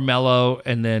bit more mellow,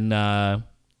 and then,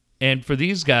 and for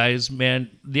these guys, man,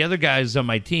 the other guys on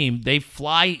my team, they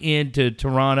fly into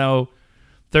Toronto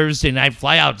Thursday night,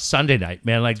 fly out Sunday night,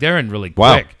 man. Like, they're in really quick.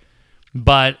 Wow.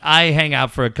 But I hang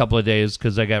out for a couple of days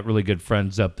because I got really good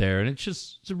friends up there, and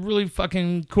it's a really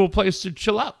fucking cool place to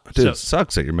chill out. Dude, it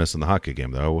sucks that you're missing the hockey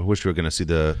game, though. I wish we were going to see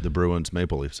the Bruins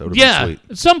Maple Leafs. That would have been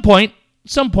sweet. At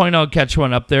some point I'll catch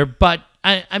one up there. But,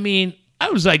 I mean, I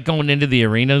was like going into the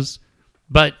arenas,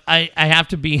 but I have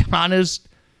to be honest,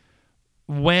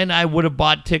 when I would have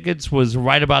bought tickets was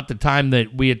right about the time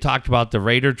that we had talked about the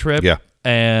Raider trip. Yeah.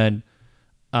 And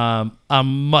I'm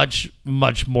much,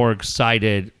 much more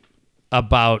excited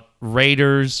about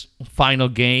Raiders' final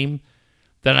game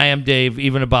than I am, Dave,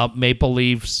 even about Maple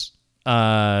Leafs,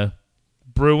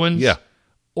 Bruins, Yeah.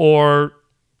 or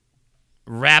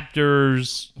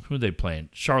Raptors. Who are they playing?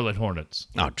 Charlotte Hornets.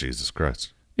 Oh, Jesus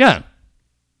Christ. Yeah,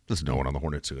 There's no one on the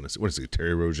Hornets who's going to see. What is he,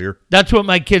 Terry Rozier? that's what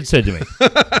my kid said to me.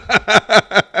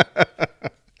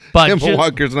 But Kemba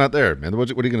Walker's not there, man.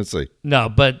 What are you going to see? no,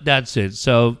 but that's it.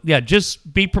 So, yeah,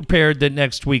 just be prepared that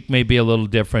next week may be a little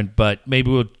different, but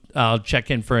maybe I'll check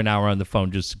in for an hour on the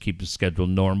phone just to keep the schedule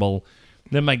normal.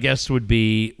 Then my guest would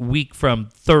be week from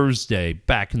Thursday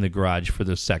back in the garage for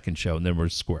the second show, and then we're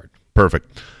squared.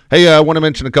 Perfect. Hey, I want to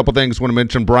mention a couple things. I want to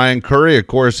mention Brian Curry. Of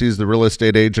course, he's the real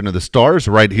estate agent of the Stars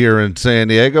right here in San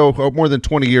Diego. More than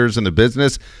 20 years in the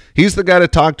business. He's the guy to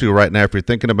talk to right now if you're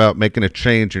thinking about making a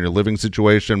change in your living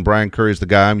situation. Brian Curry's the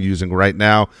guy I'm using right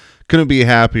now. Couldn't be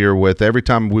happier with. Every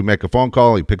time we make a phone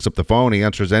call, he picks up the phone. He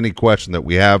answers any question that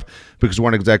we have because we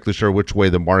aren't exactly sure which way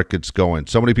the market's going.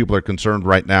 So many people are concerned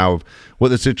right now of what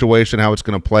the situation, how it's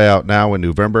going to play out now in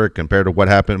November compared to what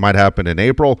might happen in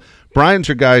April. Brian's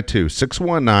your guy too.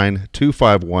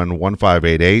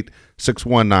 619-251-1588.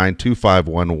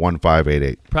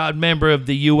 619-251-1588. Proud member of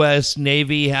the U.S.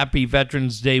 Navy. Happy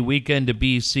Veterans Day weekend to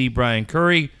BC, Brian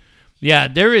Curry. Yeah,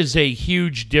 there is a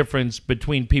huge difference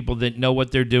between people that know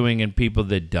what they're doing and people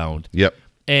that don't. Yep.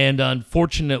 And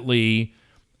unfortunately,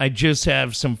 I just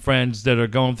have some friends that are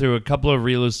going through a couple of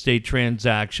real estate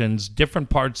transactions,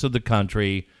 different parts of the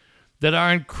country, that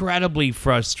are incredibly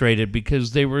frustrated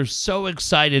because they were so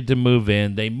excited to move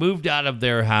in. They moved out of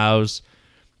their house.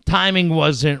 Timing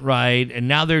wasn't right, and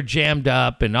now they're jammed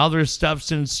up, and all their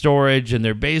stuff's in storage, and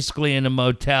they're basically in a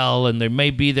motel, and they may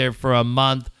be there for a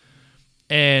month.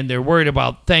 And they're worried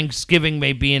about Thanksgiving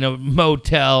may be in a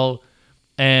motel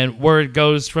and where it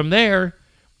goes from there.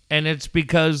 And it's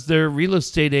because their real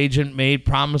estate agent made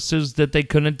promises that they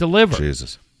couldn't deliver.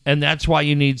 Jesus. And that's why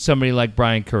you need somebody like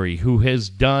Brian Curry, who has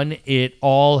done it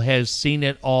all, has seen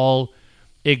it all,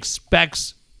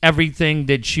 expects everything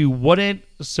that you wouldn't,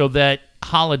 so that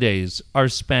holidays are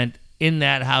spent in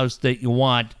that house that you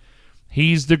want.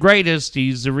 He's the greatest.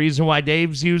 He's the reason why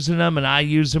Dave's using him, and I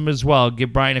use him as well.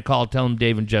 Give Brian a call. Tell him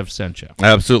Dave and Jeff sent you.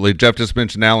 Absolutely. Jeff just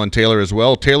mentioned Alan Taylor as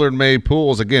well. Tailor-made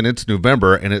pools. Again, it's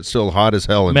November, and it's still hot as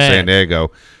hell in San Diego.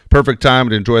 Perfect time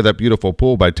to enjoy that beautiful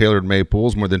pool by Tailor-Made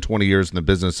Pools. More than 20 years in the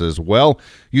business as well.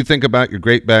 You think about your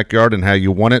great backyard and how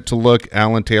you want it to look.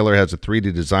 Alan Taylor has a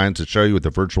 3D design to show you with the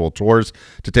virtual tours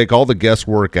to take all the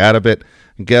guesswork out of it.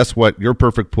 And guess what? Your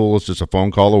perfect pool is just a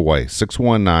phone call away.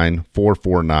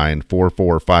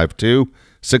 619-449-4452.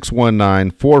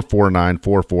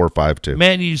 619-449-4452.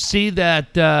 Man, you see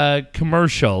that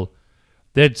commercial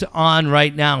that's on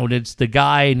right now, and it's the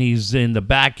guy, and he's in the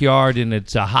backyard, and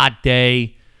it's a hot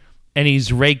day, and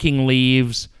he's raking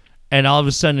leaves, and all of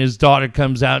a sudden his daughter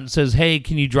comes out and says, "Hey,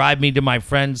 can you drive me to my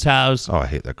friend's house?" Oh, I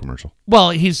hate that commercial.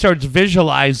 Well, he starts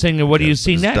visualizing, and what do you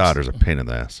see next? His daughter's a pain in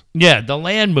the ass. Yeah, the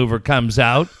land mover comes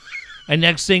out, and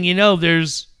next thing you know,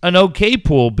 there's an okay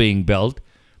pool being built,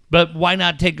 but why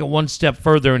not take it one step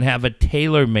further and have a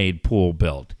tailor-made pool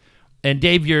built? And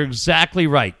Dave, you're exactly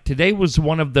right. Today was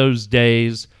one of those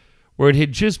days where it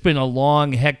had just been a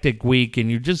long, hectic week,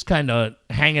 and you're just kind of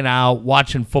hanging out,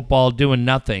 watching football, doing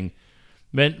nothing.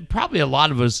 But probably a lot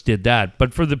of us did that.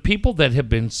 But for the people that have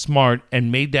been smart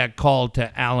and made that call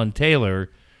to Alan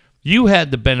Taylor, you had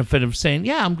the benefit of saying,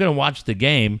 yeah, I'm going to watch the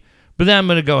game, but then I'm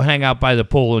going to go hang out by the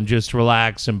pool and just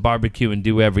relax and barbecue and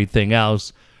do everything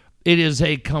else. It is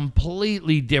a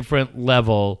completely different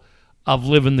level of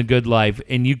living the good life,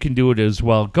 and you can do it as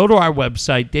well. Go to our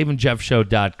website,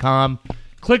 daveandjeffshow.com.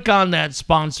 Click on that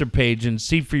sponsor page and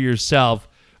see for yourself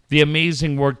the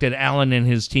amazing work that Alan and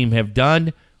his team have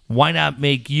done. Why not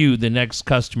make you the next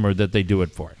customer that they do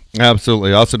it for?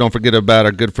 Absolutely. Also, don't forget about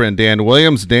our good friend Dan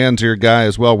Williams. Dan's your guy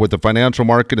as well with the financial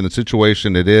market and the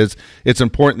situation it is. It's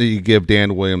important that you give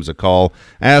Dan Williams a call.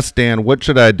 Ask Dan, what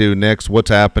should I do next? What's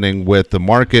happening with the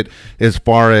market as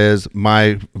far as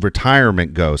my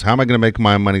retirement goes? How am I going to make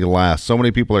my money last? So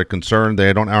many people are concerned.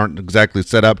 They aren't exactly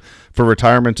set up for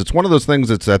retirement. It's one of those things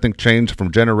that's, I think, changed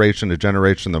from generation to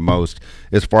generation the most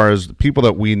as far as people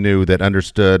that we knew that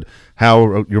understood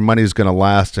how your money is going to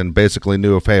last and basically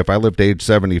knew if I lived to age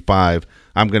 75,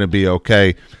 I'm going to be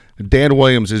okay. Dan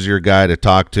Williams is your guy to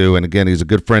talk to, and again, he's a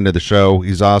good friend of the show.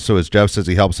 He's also, as Jeff says,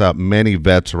 he helps out many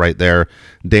vets right there.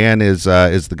 Dan is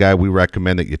the guy we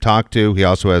recommend that you talk to. He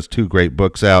also has 2 great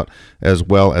books out, as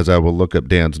well as I will look up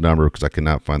Dan's number because I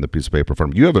cannot find the piece of paper from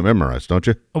him. You have it memorized, don't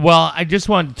you? Well, I just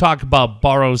wanted to talk about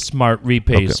Borrow Smart,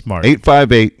 Repay Smart.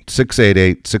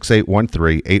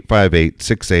 858-688-6813,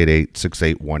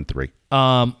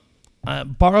 858-688-6813.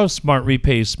 Borrow Smart,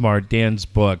 Repay Smart, Dan's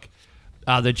book,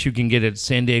 that you can get at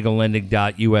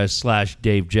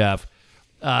sandiegolending.us/DaveJeff,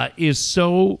 is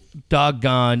so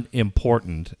doggone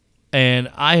important. And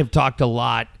I have talked a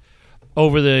lot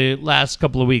over the last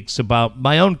couple of weeks about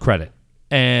my own credit.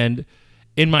 And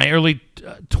in my early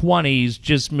 20s,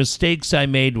 just mistakes I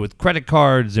made with credit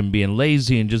cards and being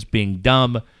lazy and just being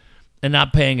dumb and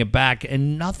not paying it back.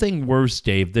 And nothing worse,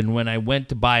 Dave, than when I went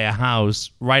to buy a house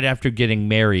right after getting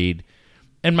married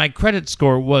and my credit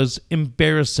score was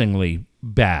embarrassingly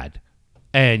bad.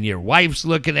 And your wife's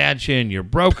looking at you and your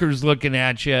broker's looking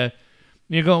at you.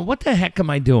 You're going, what the heck am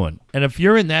I doing? And if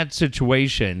you're in that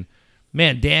situation,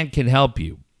 man, Dan can help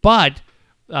you. But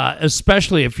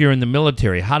especially if you're in the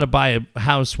military, how to buy a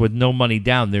house with no money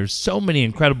down. There's so many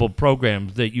incredible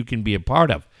programs that you can be a part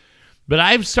of. But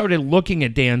I've started looking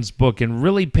at Dan's book and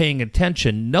really paying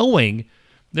attention, knowing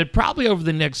that probably over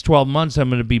the next 12 months I'm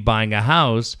going to be buying a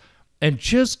house, and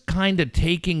just kind of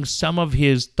taking some of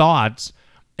his thoughts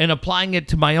and applying it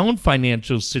to my own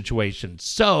financial situation,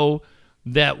 so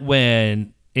that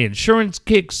when insurance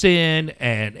kicks in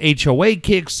and HOA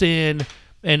kicks in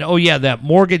and, oh yeah, that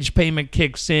mortgage payment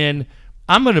kicks in,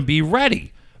 I'm going to be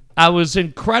ready. I was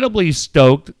incredibly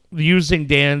stoked using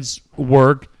Dan's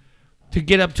work to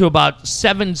get up to about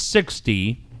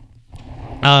 760.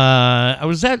 I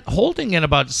was holding at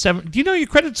about 7. Do you know your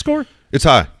credit score? It's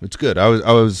high. It's good. I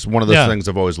was one of those things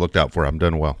I've always looked out for. I'm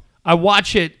doing well. I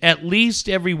watch it at least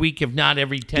every week, if not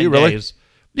every 10 Do you really? days.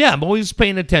 Yeah, I'm always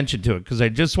paying attention to it because I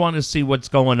just want to see what's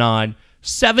going on.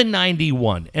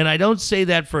 791. And I don't say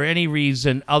that for any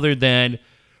reason other than,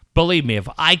 believe me, if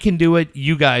I can do it,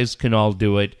 you guys can all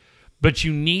do it. But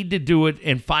you need to do it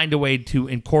and find a way to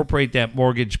incorporate that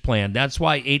mortgage plan. That's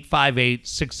why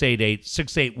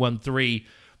 858-688-6813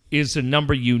 is the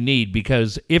number you need,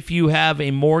 because if you have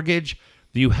a mortgage,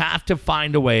 you have to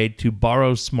find a way to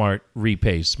borrow smart,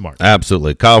 repay smart.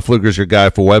 Absolutely. Kyle Pfluger's your guy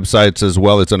for websites as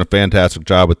well. He's done a fantastic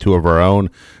job with two of our own,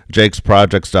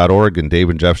 jakesprojects.org and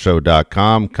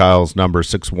daveandjeffshow.com. Kyle's number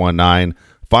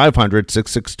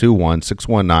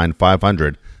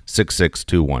 619-500-6621,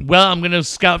 619-500-6621. Well, I'm going to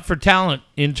scout for talent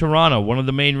in Toronto. One of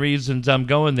the main reasons I'm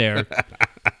going there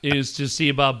is to see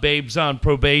about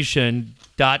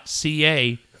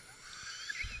babesonprobation.ca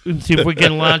and see if we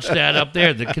can launch that up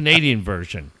there, the Canadian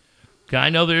version. I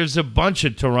know there's a bunch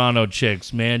of Toronto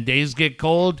chicks, man. Days get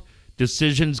cold,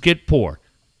 decisions get poor.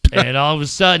 And all of a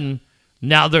sudden,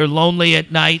 now they're lonely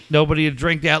at night, nobody to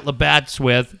drink out Labatt's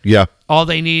with. Yeah. All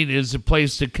they need is a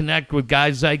place to connect with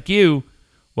guys like you.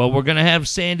 Well, we're going to have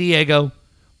San Diego.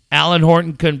 Alan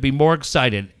Horton couldn't be more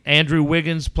excited. Andrew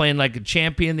Wiggins playing like a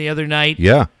champion the other night.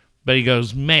 Yeah. But he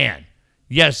goes, man,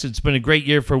 yes, it's been a great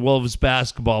year for Wolves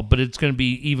basketball, but it's going to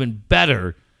be even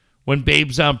better when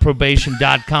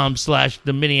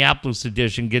babesonprobation.com/the Minneapolis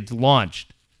edition gets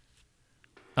launched.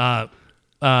 Florida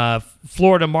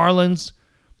Marlins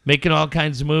making all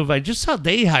kinds of moves. I just saw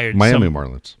they hired Miami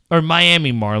Marlins.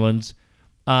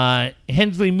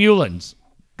 Hensley Mullins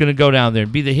going to go down there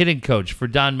and be the hitting coach for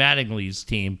Don Mattingly's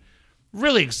team.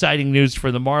 Really exciting news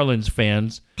for the Marlins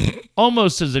fans.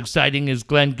 Almost as exciting as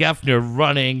Glenn Geffner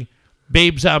running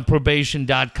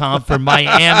babesonprobation.com for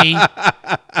Miami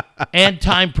and,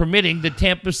 time permitting, the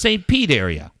Tampa St. Pete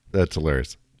area. That's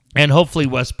hilarious. And hopefully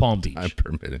West Palm Beach. I'm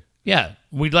permitted. Yeah,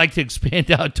 we'd like to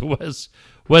expand out to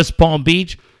West Palm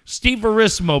Beach. Steve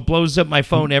Verissimo blows up my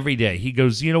phone every day. He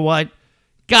goes, you know what?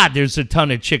 God, there's a ton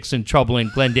of chicks in trouble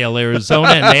in Glendale, Arizona,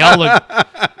 and they all look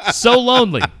so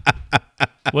lonely.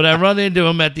 When I run into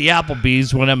them at the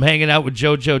Applebee's, when I'm hanging out with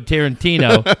JoJo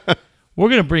Tarantino, we're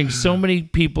going to bring so many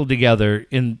people together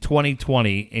in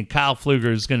 2020, and Kyle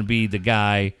Pfluger is going to be the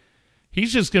guy.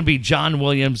 He's just going to be John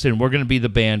Williams, and we're going to be the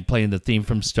band playing the theme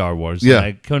from Star Wars. Yeah. And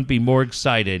I couldn't be more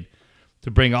excited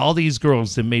to bring all these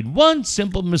girls that made one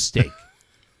simple mistake.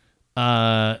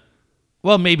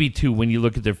 Well, maybe two when you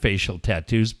look at their facial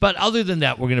tattoos. But other than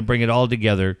that, we're going to bring it all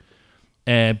together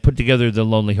and put together the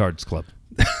Lonely Hearts Club.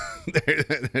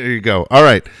 There you go. All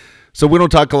right. So we don't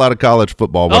talk a lot of college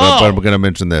football, but I'm going to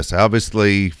mention this.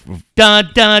 Obviously. Dun,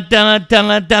 dun, dun,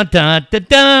 dun, dun, dun, dun,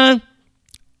 dun.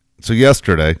 So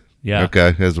yesterday, yeah.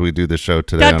 Okay, as we do the show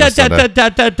today Dun, on dun, Sunday, dun,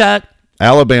 dun, dun, dun.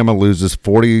 Alabama loses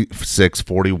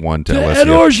 46-41 to LSU. Ed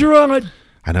Orgeron.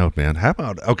 I know, man. How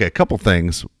about, okay, a couple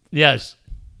things. Yes.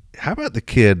 How about the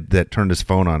kid that turned his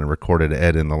phone on and recorded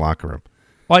Ed in the locker room?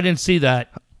 Oh, I didn't see that.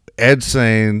 Ed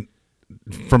saying,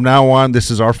 from now on,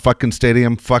 this is our fucking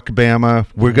stadium. Fuck Bama.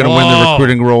 We're going to win the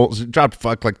recruiting roles. Dropped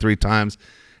fuck like 3 times.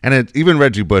 And even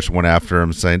Reggie Bush went after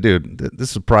him saying, dude,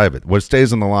 this is private. What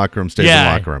stays in the locker room stays in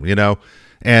the locker room, you know?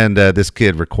 And this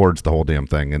kid records the whole damn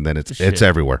thing, and then it's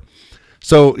everywhere.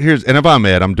 So and if I'm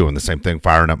Ed, I'm doing the same thing,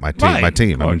 firing up my team. Right,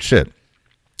 I mean, shit.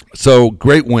 So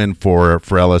great win for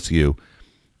LSU.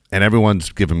 And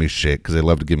everyone's giving me shit because they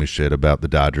love to give me shit about the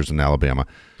Dodgers and Alabama.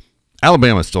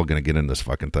 Alabama's still going to get in this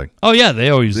fucking thing. Oh yeah, they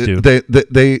always do.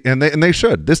 They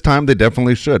should. This time they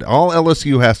definitely should. All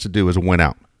LSU has to do is win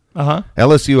out.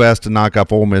 LSU has to knock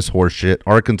off Ole Miss horse shit.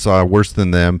 Arkansas worse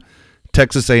than them.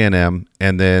 Texas A&M,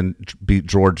 and then beat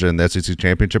Georgia in the SEC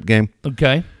championship game.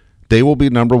 Okay. They will be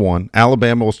number 1.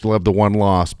 Alabama will still have the 1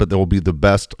 loss, but they will be the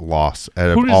best loss out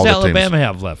of all the teams. Who does Alabama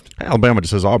have left? Alabama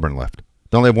just has Auburn left.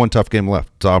 They only have 1 tough game left.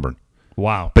 It's Auburn.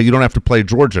 Wow. But you don't have to play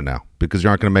Georgia now because you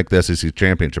aren't going to make the SEC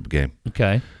championship game.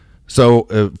 Okay. So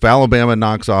if Alabama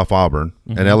knocks off Auburn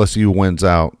and LSU wins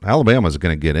out, Alabama's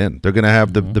going to get in. They're going to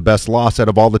have the best loss out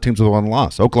of all the teams with one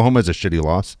loss. Oklahoma has a shitty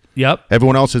loss. Yep.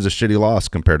 Everyone else has a shitty loss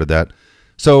compared to that.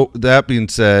 So that being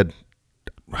said,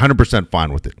 100%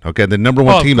 fine with it. Okay, the number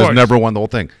one team has never won the whole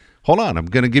thing. Hold on, I'm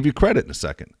going to give you credit in a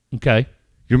second. Okay.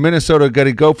 Your Minnesota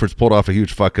Gutty Gophers pulled off a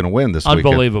huge fucking win this weekend.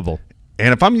 Unbelievable.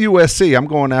 And if I'm USC, I'm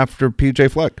going after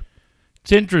PJ Fleck.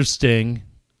 It's interesting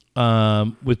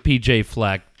with PJ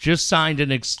Fleck. Just signed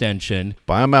an extension.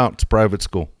 Buy him out. It's private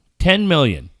school. $10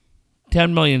 million.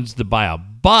 $10 million's the buyout.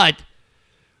 But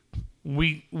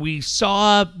we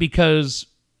saw, because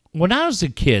when I was a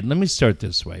kid, let me start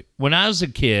this way. When I was a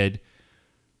kid,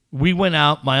 we went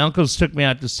out. My uncles took me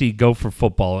out to see Gopher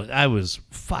football. I was,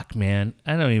 man,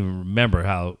 I don't even remember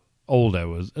how old I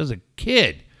was. I was a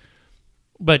kid.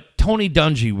 But Tony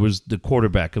Dungy was the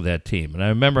quarterback of that team. And I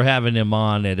remember having him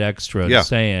on at Extra and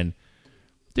saying,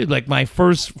 dude, like my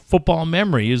first football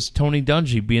memory is Tony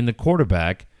Dungy being the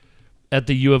quarterback at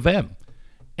the U of M.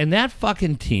 And that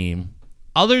fucking team,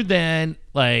 other than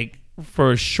like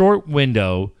for a short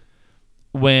window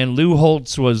when Lou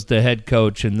Holtz was the head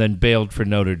coach and then bailed for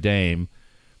Notre Dame,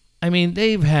 I mean,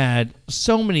 they've had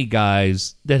so many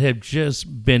guys that have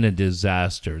just been a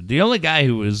disaster. The only guy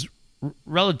who was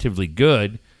relatively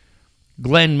good,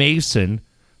 Glenn Mason,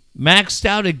 maxed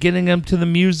out at getting them to the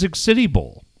Music City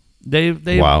Bowl. They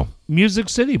Music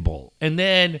City Bowl. And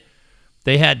then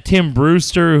they had Tim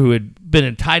Brewster, who had been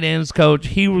a tight ends coach.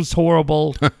 He was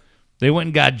horrible. They went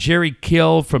and got Jerry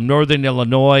Kill from Northern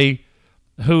Illinois,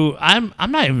 who I'm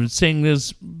not even saying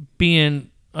this being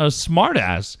a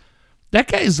smartass. That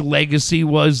guy's legacy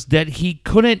was that he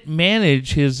couldn't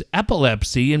manage his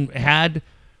epilepsy and had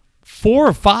 4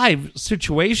 or 5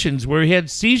 situations where he had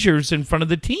seizures in front of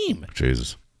the team.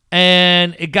 Jesus.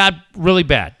 And it got really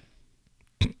bad.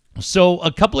 So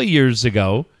a couple of years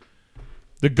ago,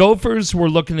 the Gophers were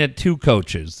looking at 2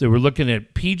 coaches. They were looking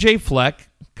at PJ Fleck,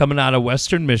 coming out of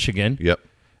Western Michigan,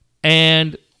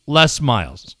 and Les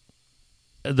Miles.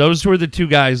 Those were the 2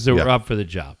 guys that were up for the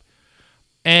job.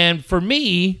 And for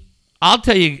me, I'll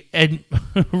tell you, and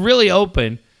really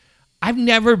open, I've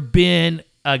never been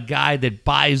a guy that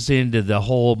buys into the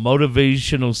whole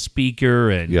motivational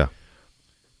speaker. And you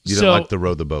don't like to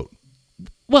row the boat.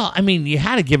 Well, I mean, you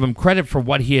had to give him credit for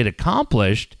what he had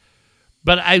accomplished,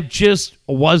 but I just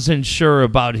wasn't sure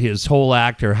about his whole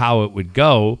act or how it would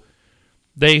go.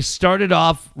 They started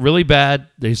off really bad.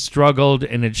 They struggled,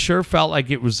 and it sure felt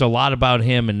like it was a lot about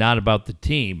him and not about the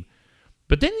team.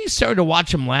 But then you started to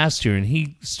watch him last year, and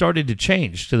he started to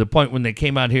change to the point when they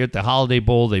came out here at the Holiday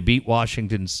Bowl, they beat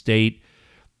Washington State,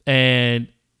 and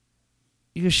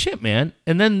you go, shit, man.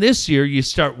 And then this year, you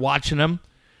start watching him,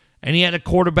 and he had a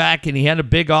quarterback, and he had a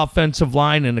big offensive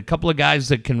line, and a couple of guys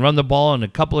that can run the ball, and a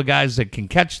couple of guys that can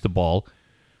catch the ball.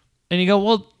 And you go,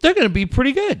 well, they're going to be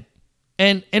pretty good.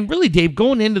 And really, Dave,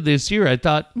 going into this year, I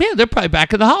thought, man, they're probably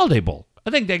back in the Holiday Bowl. I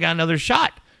think they got another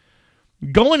shot.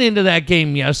 Going into that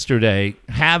game yesterday,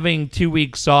 having 2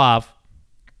 weeks off,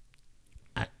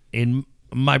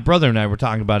 my brother and I were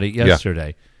talking about it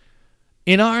yesterday.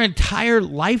 In our entire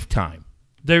lifetime,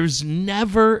 there's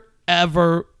never,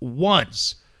 ever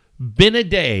once been a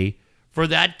day for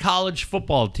that college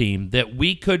football team that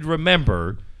we could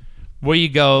remember where you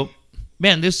go,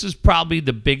 man, this is probably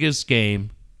the biggest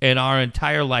game in our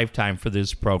entire lifetime for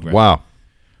this program. Wow.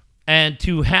 And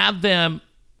to have them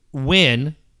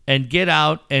win and get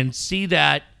out and see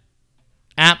that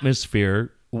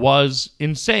atmosphere was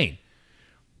insane.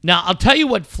 Now, I'll tell you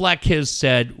what Fleck has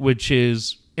said, which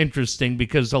is interesting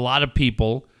because a lot of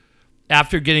people,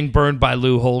 after getting burned by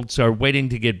Lou Holtz, are waiting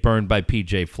to get burned by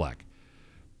PJ Fleck.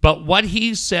 But what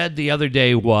he said the other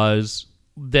day was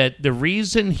that the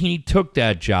reason he took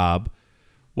that job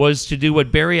was to do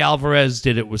what Barry Alvarez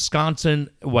did at Wisconsin,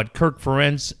 what Kirk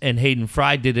Ferentz and Hayden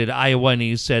Fry did at Iowa, and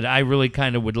he said, I really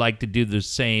kind of would like to do the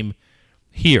same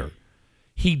here.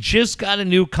 He just got a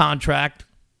new contract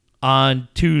on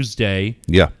Tuesday.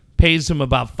 Yeah. Pays him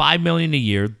about $5 million a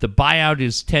year. The buyout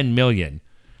is $10 million.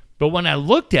 But when I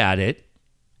looked at it,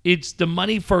 it's the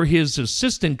money for his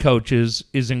assistant coaches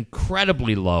is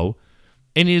incredibly low,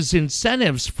 and his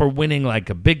incentives for winning like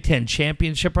a Big Ten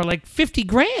championship are like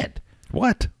 $50,000.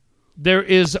 What? There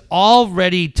is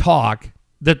already talk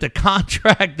that the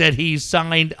contract that he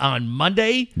signed on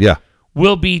Monday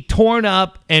will be torn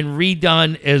up and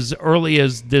redone as early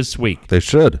as this week. They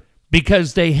should.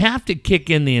 Because they have to kick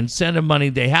in the incentive money.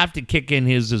 They have to kick in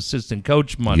his assistant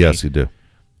coach money. Yes, you do.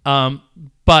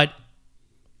 But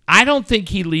I don't think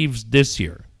he leaves this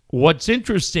year. What's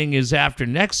interesting is after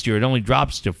next year, it only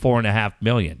drops to $4.5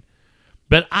 million.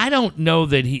 But I don't know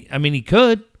that he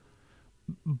could,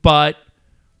 but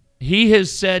he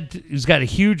has said he's got a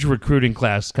huge recruiting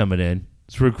class coming in.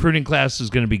 His recruiting class is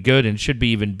going to be good and should be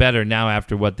even better now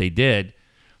after what they did.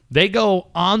 They go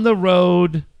on the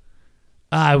road.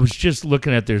 I was just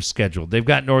looking at their schedule. They've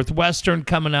got Northwestern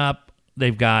coming up.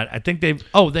 They've got,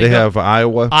 they have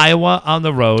Iowa. Iowa on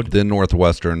the road. Then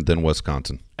Northwestern, then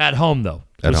Wisconsin. At home, though.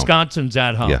 Wisconsin's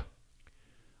at home. Yeah.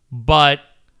 But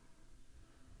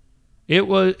it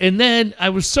was, and then I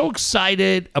was so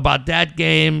excited about that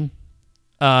game.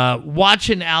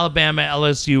 Watching Alabama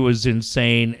LSU was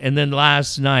insane. And then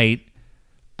last night,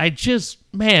 the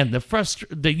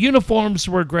uniforms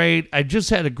were great. I just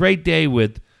had a great day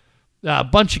with a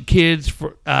bunch of kids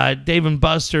for Dave &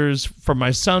 Buster's for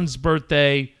my son's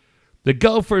birthday. The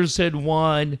Gophers had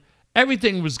won.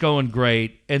 Everything was going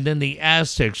great. And then the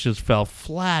Aztecs just fell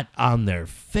flat on their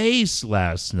face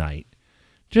last night.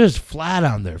 Just flat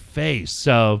on their face.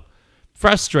 So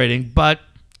frustrating, but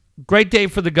great day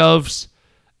for the Gophs.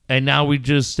 And now we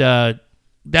just, that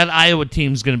Iowa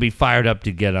team's going to be fired up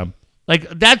to get them. Like,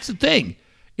 that's the thing.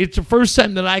 It's the first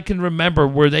time that I can remember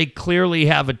where they clearly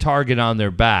have a target on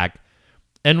their back,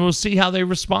 and we'll see how they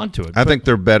respond to it. I think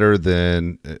they're better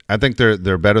than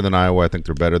they're better than Iowa. I think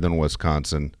they're better than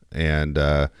Wisconsin, and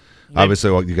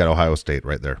obviously you got Ohio State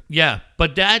right there. Yeah,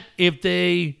 but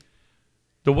the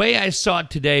way I saw it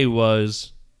today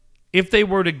was, if they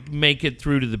were to make it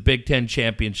through to the Big Ten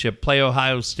championship, play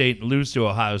Ohio State and lose to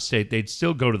Ohio State, they'd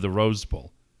still go to the Rose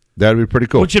Bowl. That would be pretty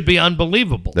cool. Which would be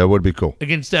unbelievable. That would be cool.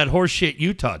 Against that horseshit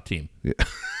Utah team. Yeah.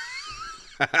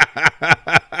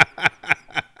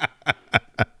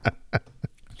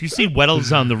 Do you see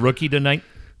Weddle's on the rookie tonight?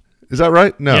 Is that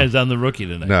right? No. Yeah, he's on the rookie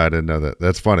tonight. No, I didn't know that.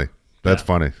 That's funny. That's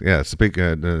funny. Yeah,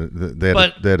 speaking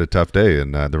they had a tough day,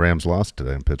 and the Rams lost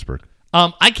today in Pittsburgh.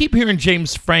 I keep hearing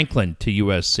James Franklin to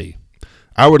USC.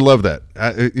 I would love that.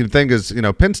 The thing is,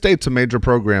 Penn State's a major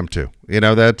program too.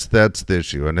 That's the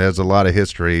issue, and it has a lot of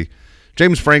history.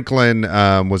 James Franklin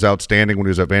was outstanding when he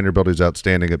was at Vanderbilt. He was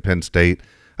outstanding at Penn State.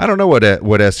 I don't know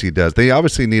what SC does. They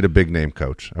obviously need a big name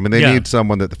coach. I mean, they need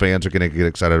someone that the fans are going to get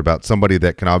excited about. Somebody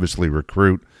that can obviously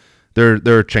recruit. There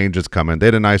are changes coming. They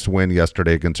had a nice win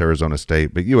yesterday against Arizona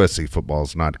State, but USC football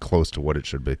is not close to what it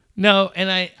should be. No, and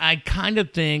I kind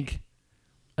of think.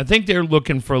 I think they're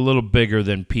looking for a little bigger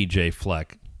than PJ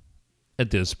Fleck at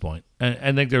this point.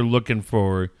 I think they're looking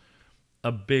for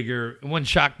a bigger. It wouldn't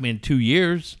shock me in 2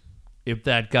 years if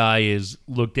that guy is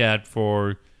looked at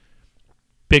for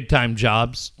big-time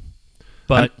jobs.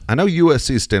 But I know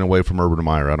USC is staying away from Urban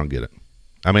Meyer. I don't get it.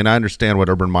 I mean, I understand what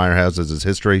Urban Meyer has as his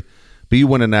history, but you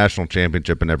win a national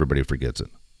championship and everybody forgets it.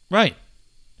 Right.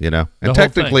 And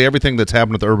technically everything that's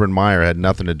happened with Urban Meyer had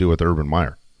nothing to do with Urban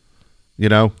Meyer.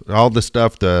 All the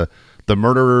stuff, the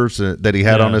murderers that he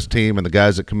had on his team and the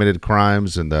guys that committed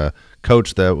crimes and the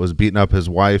coach that was beating up his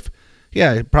wife.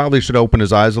 Yeah, he probably should open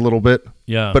his eyes a little bit.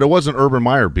 Yeah. But it wasn't Urban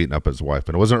Meyer beating up his wife,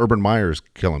 and it wasn't Urban Meyer's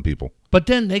killing people. But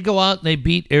then they go out and they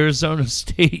beat Arizona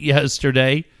State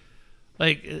yesterday.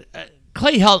 Like,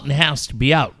 Clay Helton has to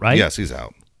be out, right? Yes, he's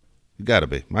out. You got to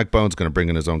be. Mike Bohn's going to bring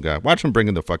in his own guy. Watch him bring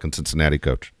in the fucking Cincinnati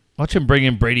coach. Watch him bring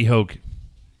in Brady Hoke.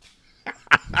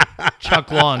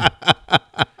 Chuck Long.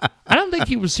 I don't think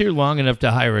he was here long enough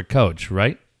to hire a coach,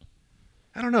 right?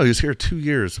 I don't know. He was here 2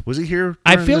 years. Was he here?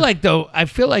 I feel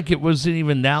like it wasn't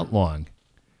even that long.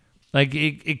 Like,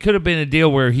 it could have been a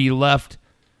deal where he left,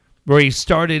 where he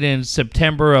started in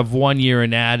September of 1 year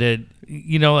and added,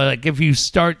 like if you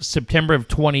start September of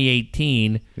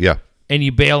 2018 and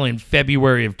you bail in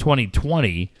February of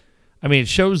 2020, I mean, it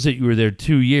shows that you were there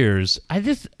 2 years. I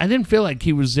didn't feel like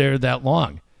he was there that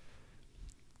long.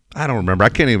 I don't remember. I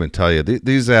can't even tell you.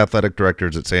 These athletic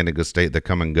directors at San Diego State that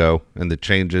come and go, and the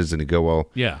changes, and you go,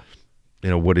 well,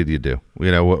 what did you do?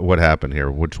 What happened here?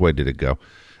 Which way did it go?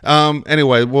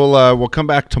 Anyway, we'll come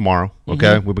back tomorrow.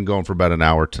 Okay, We've been going for about an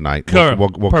hour tonight. Sure.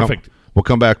 We'll Perfect. We'll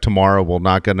come back tomorrow. We'll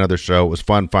knock out another show. It was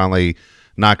fun finally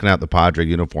knocking out the Padre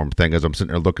uniform thing. As I'm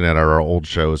sitting there looking at our old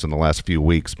shows in the last few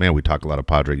weeks, man, we talk a lot of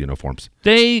Padre uniforms.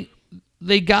 They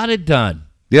got it done.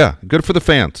 Yeah, good for the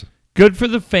fans. Good for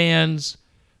the fans.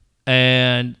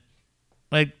 And,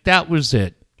 like, that was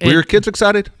it. Were your kids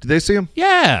excited? Did they see them?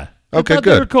 Yeah. Okay, good.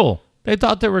 They were cool. They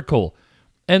thought they were cool.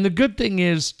 And the good thing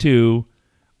is, too,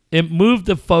 it moved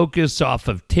the focus off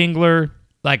of Tingler.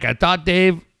 Like, I thought,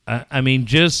 Dave,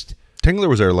 Tingler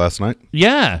was there last night.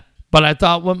 Yeah. But I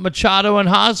thought what Machado and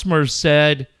Hosmer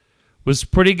said was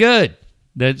pretty good.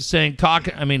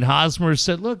 Hosmer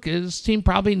said, look, this team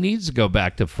probably needs to go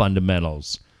back to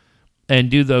fundamentals and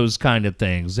do those kind of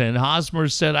things. And Hosmer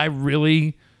said, I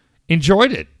really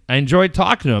enjoyed it. I enjoyed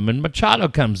talking to him. And Machado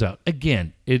comes out.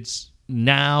 Again, it's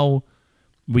now.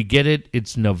 We get it.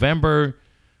 It's November.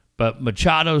 But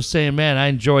Machado's saying, man, I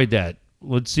enjoyed that.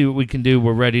 Let's see what we can do.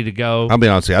 We're ready to go. I'll be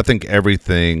honest with you. I think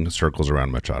everything circles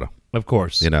around Machado. Of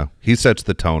course. He sets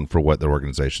the tone for what the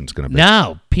organization's going to be.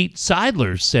 Now, Pete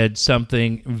Seidler said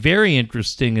something very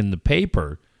interesting in the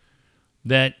paper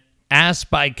that asked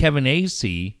by Kevin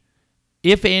Acee,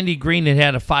 if Andy Green had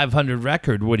had a 500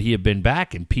 record, would he have been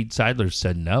back? And Pete Seidler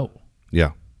said no.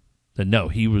 Yeah. Said no,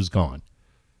 he was gone.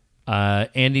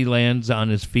 Andy lands on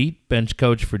his feet, bench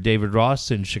coach for David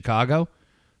Ross in Chicago.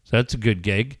 So that's a good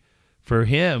gig for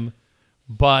him.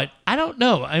 But I don't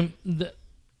know.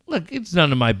 Look, it's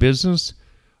none of my business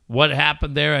what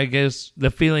happened there. I guess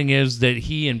the feeling is that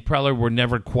he and Preller were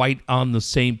never quite on the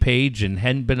same page and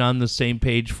hadn't been on the same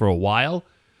page for a while.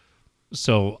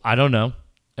 So I don't know.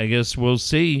 I guess we'll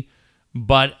see.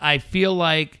 But I feel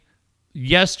like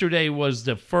yesterday was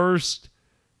the first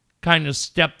kind of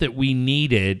step that we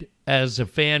needed as a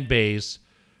fan base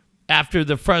after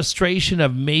the frustration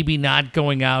of maybe not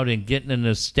going out and getting an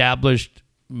established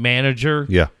manager.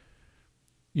 Yeah.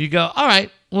 You go, all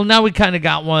right, well, now we kind of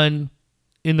got one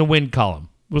in the win column.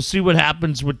 We'll see what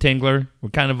happens with Tingler. We're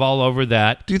kind of all over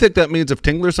that. Do you think that means if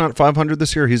Tingler's not 500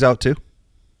 this year, he's out too?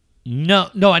 No,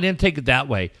 I didn't take it that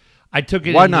way. I took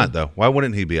it. Why not, though? Why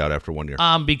wouldn't he be out after 1 year?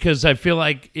 Because I feel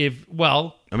like if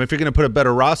you're going to put a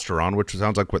better roster on, which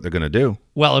sounds like what they're going to do.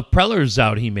 Well, if Preller's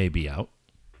out, he may be out.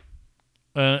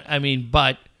 But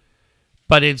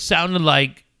it sounded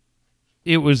like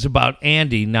it was about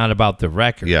Andy, not about the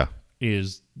record. Yeah.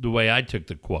 Is the way I took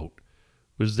the quote.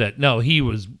 Was that, no,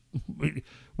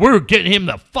 we're getting him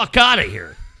the fuck out of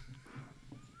here.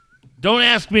 Don't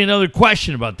ask me another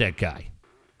question about that guy.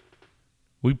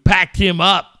 We packed him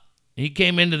up. He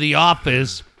came into the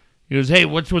office. He goes, hey,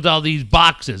 what's with all these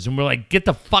boxes? And we're like, get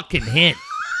the fucking hint.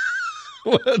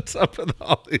 What's up with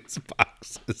all these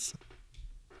boxes?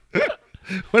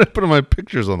 What happened to my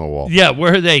pictures on the wall? Yeah,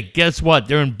 where are they? Guess what?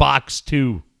 They're in box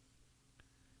 2.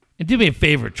 And do me a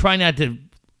favor. Try not to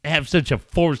have such a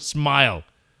forced smile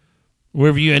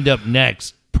wherever you end up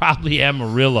next. Probably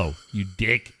Amarillo, you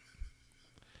dick.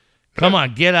 Come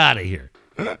on, get out of here.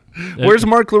 Where's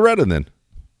Mark Loretta then?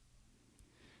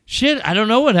 Shit, I don't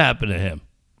know what happened to him.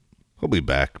 He'll be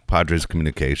back. Padres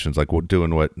communications, like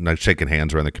shaking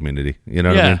hands around the community. You know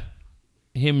what I mean?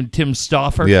 Him and Tim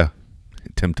Stauffer. Yeah.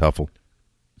 Tim Tuffle.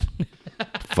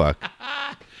 Fuck.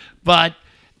 But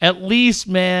at least,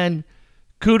 man,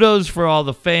 kudos for all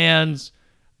the fans.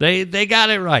 They got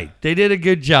it right. They did a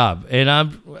good job. And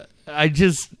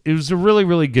it was a really,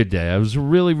 really good day. I was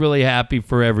really, really happy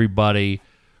for everybody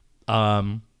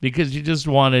because you just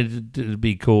wanted it to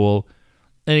be cool.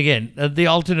 And again, the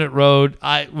alternate road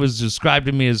was described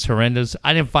to me as horrendous.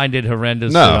 I didn't find it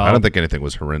horrendous at all. I don't think anything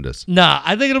was horrendous. Nah,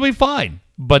 I think it'll be fine.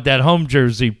 But that home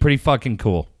jersey, pretty fucking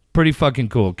cool. Pretty fucking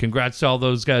cool. Congrats to all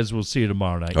those guys. We'll see you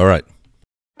tomorrow night. All right.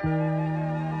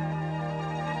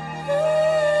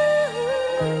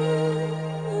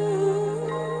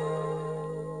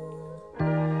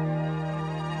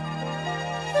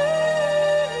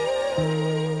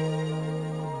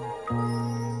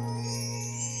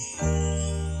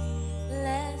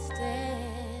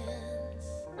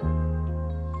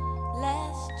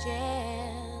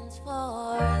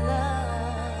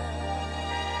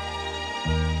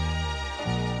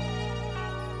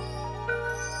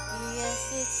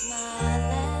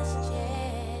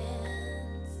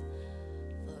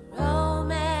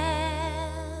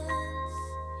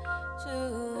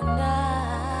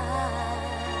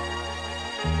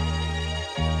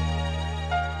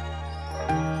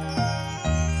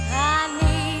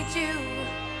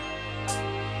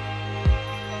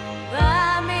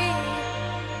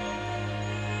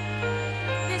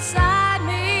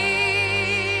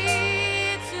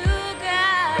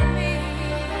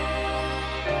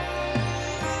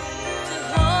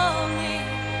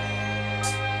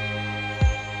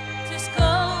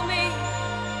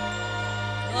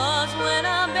 When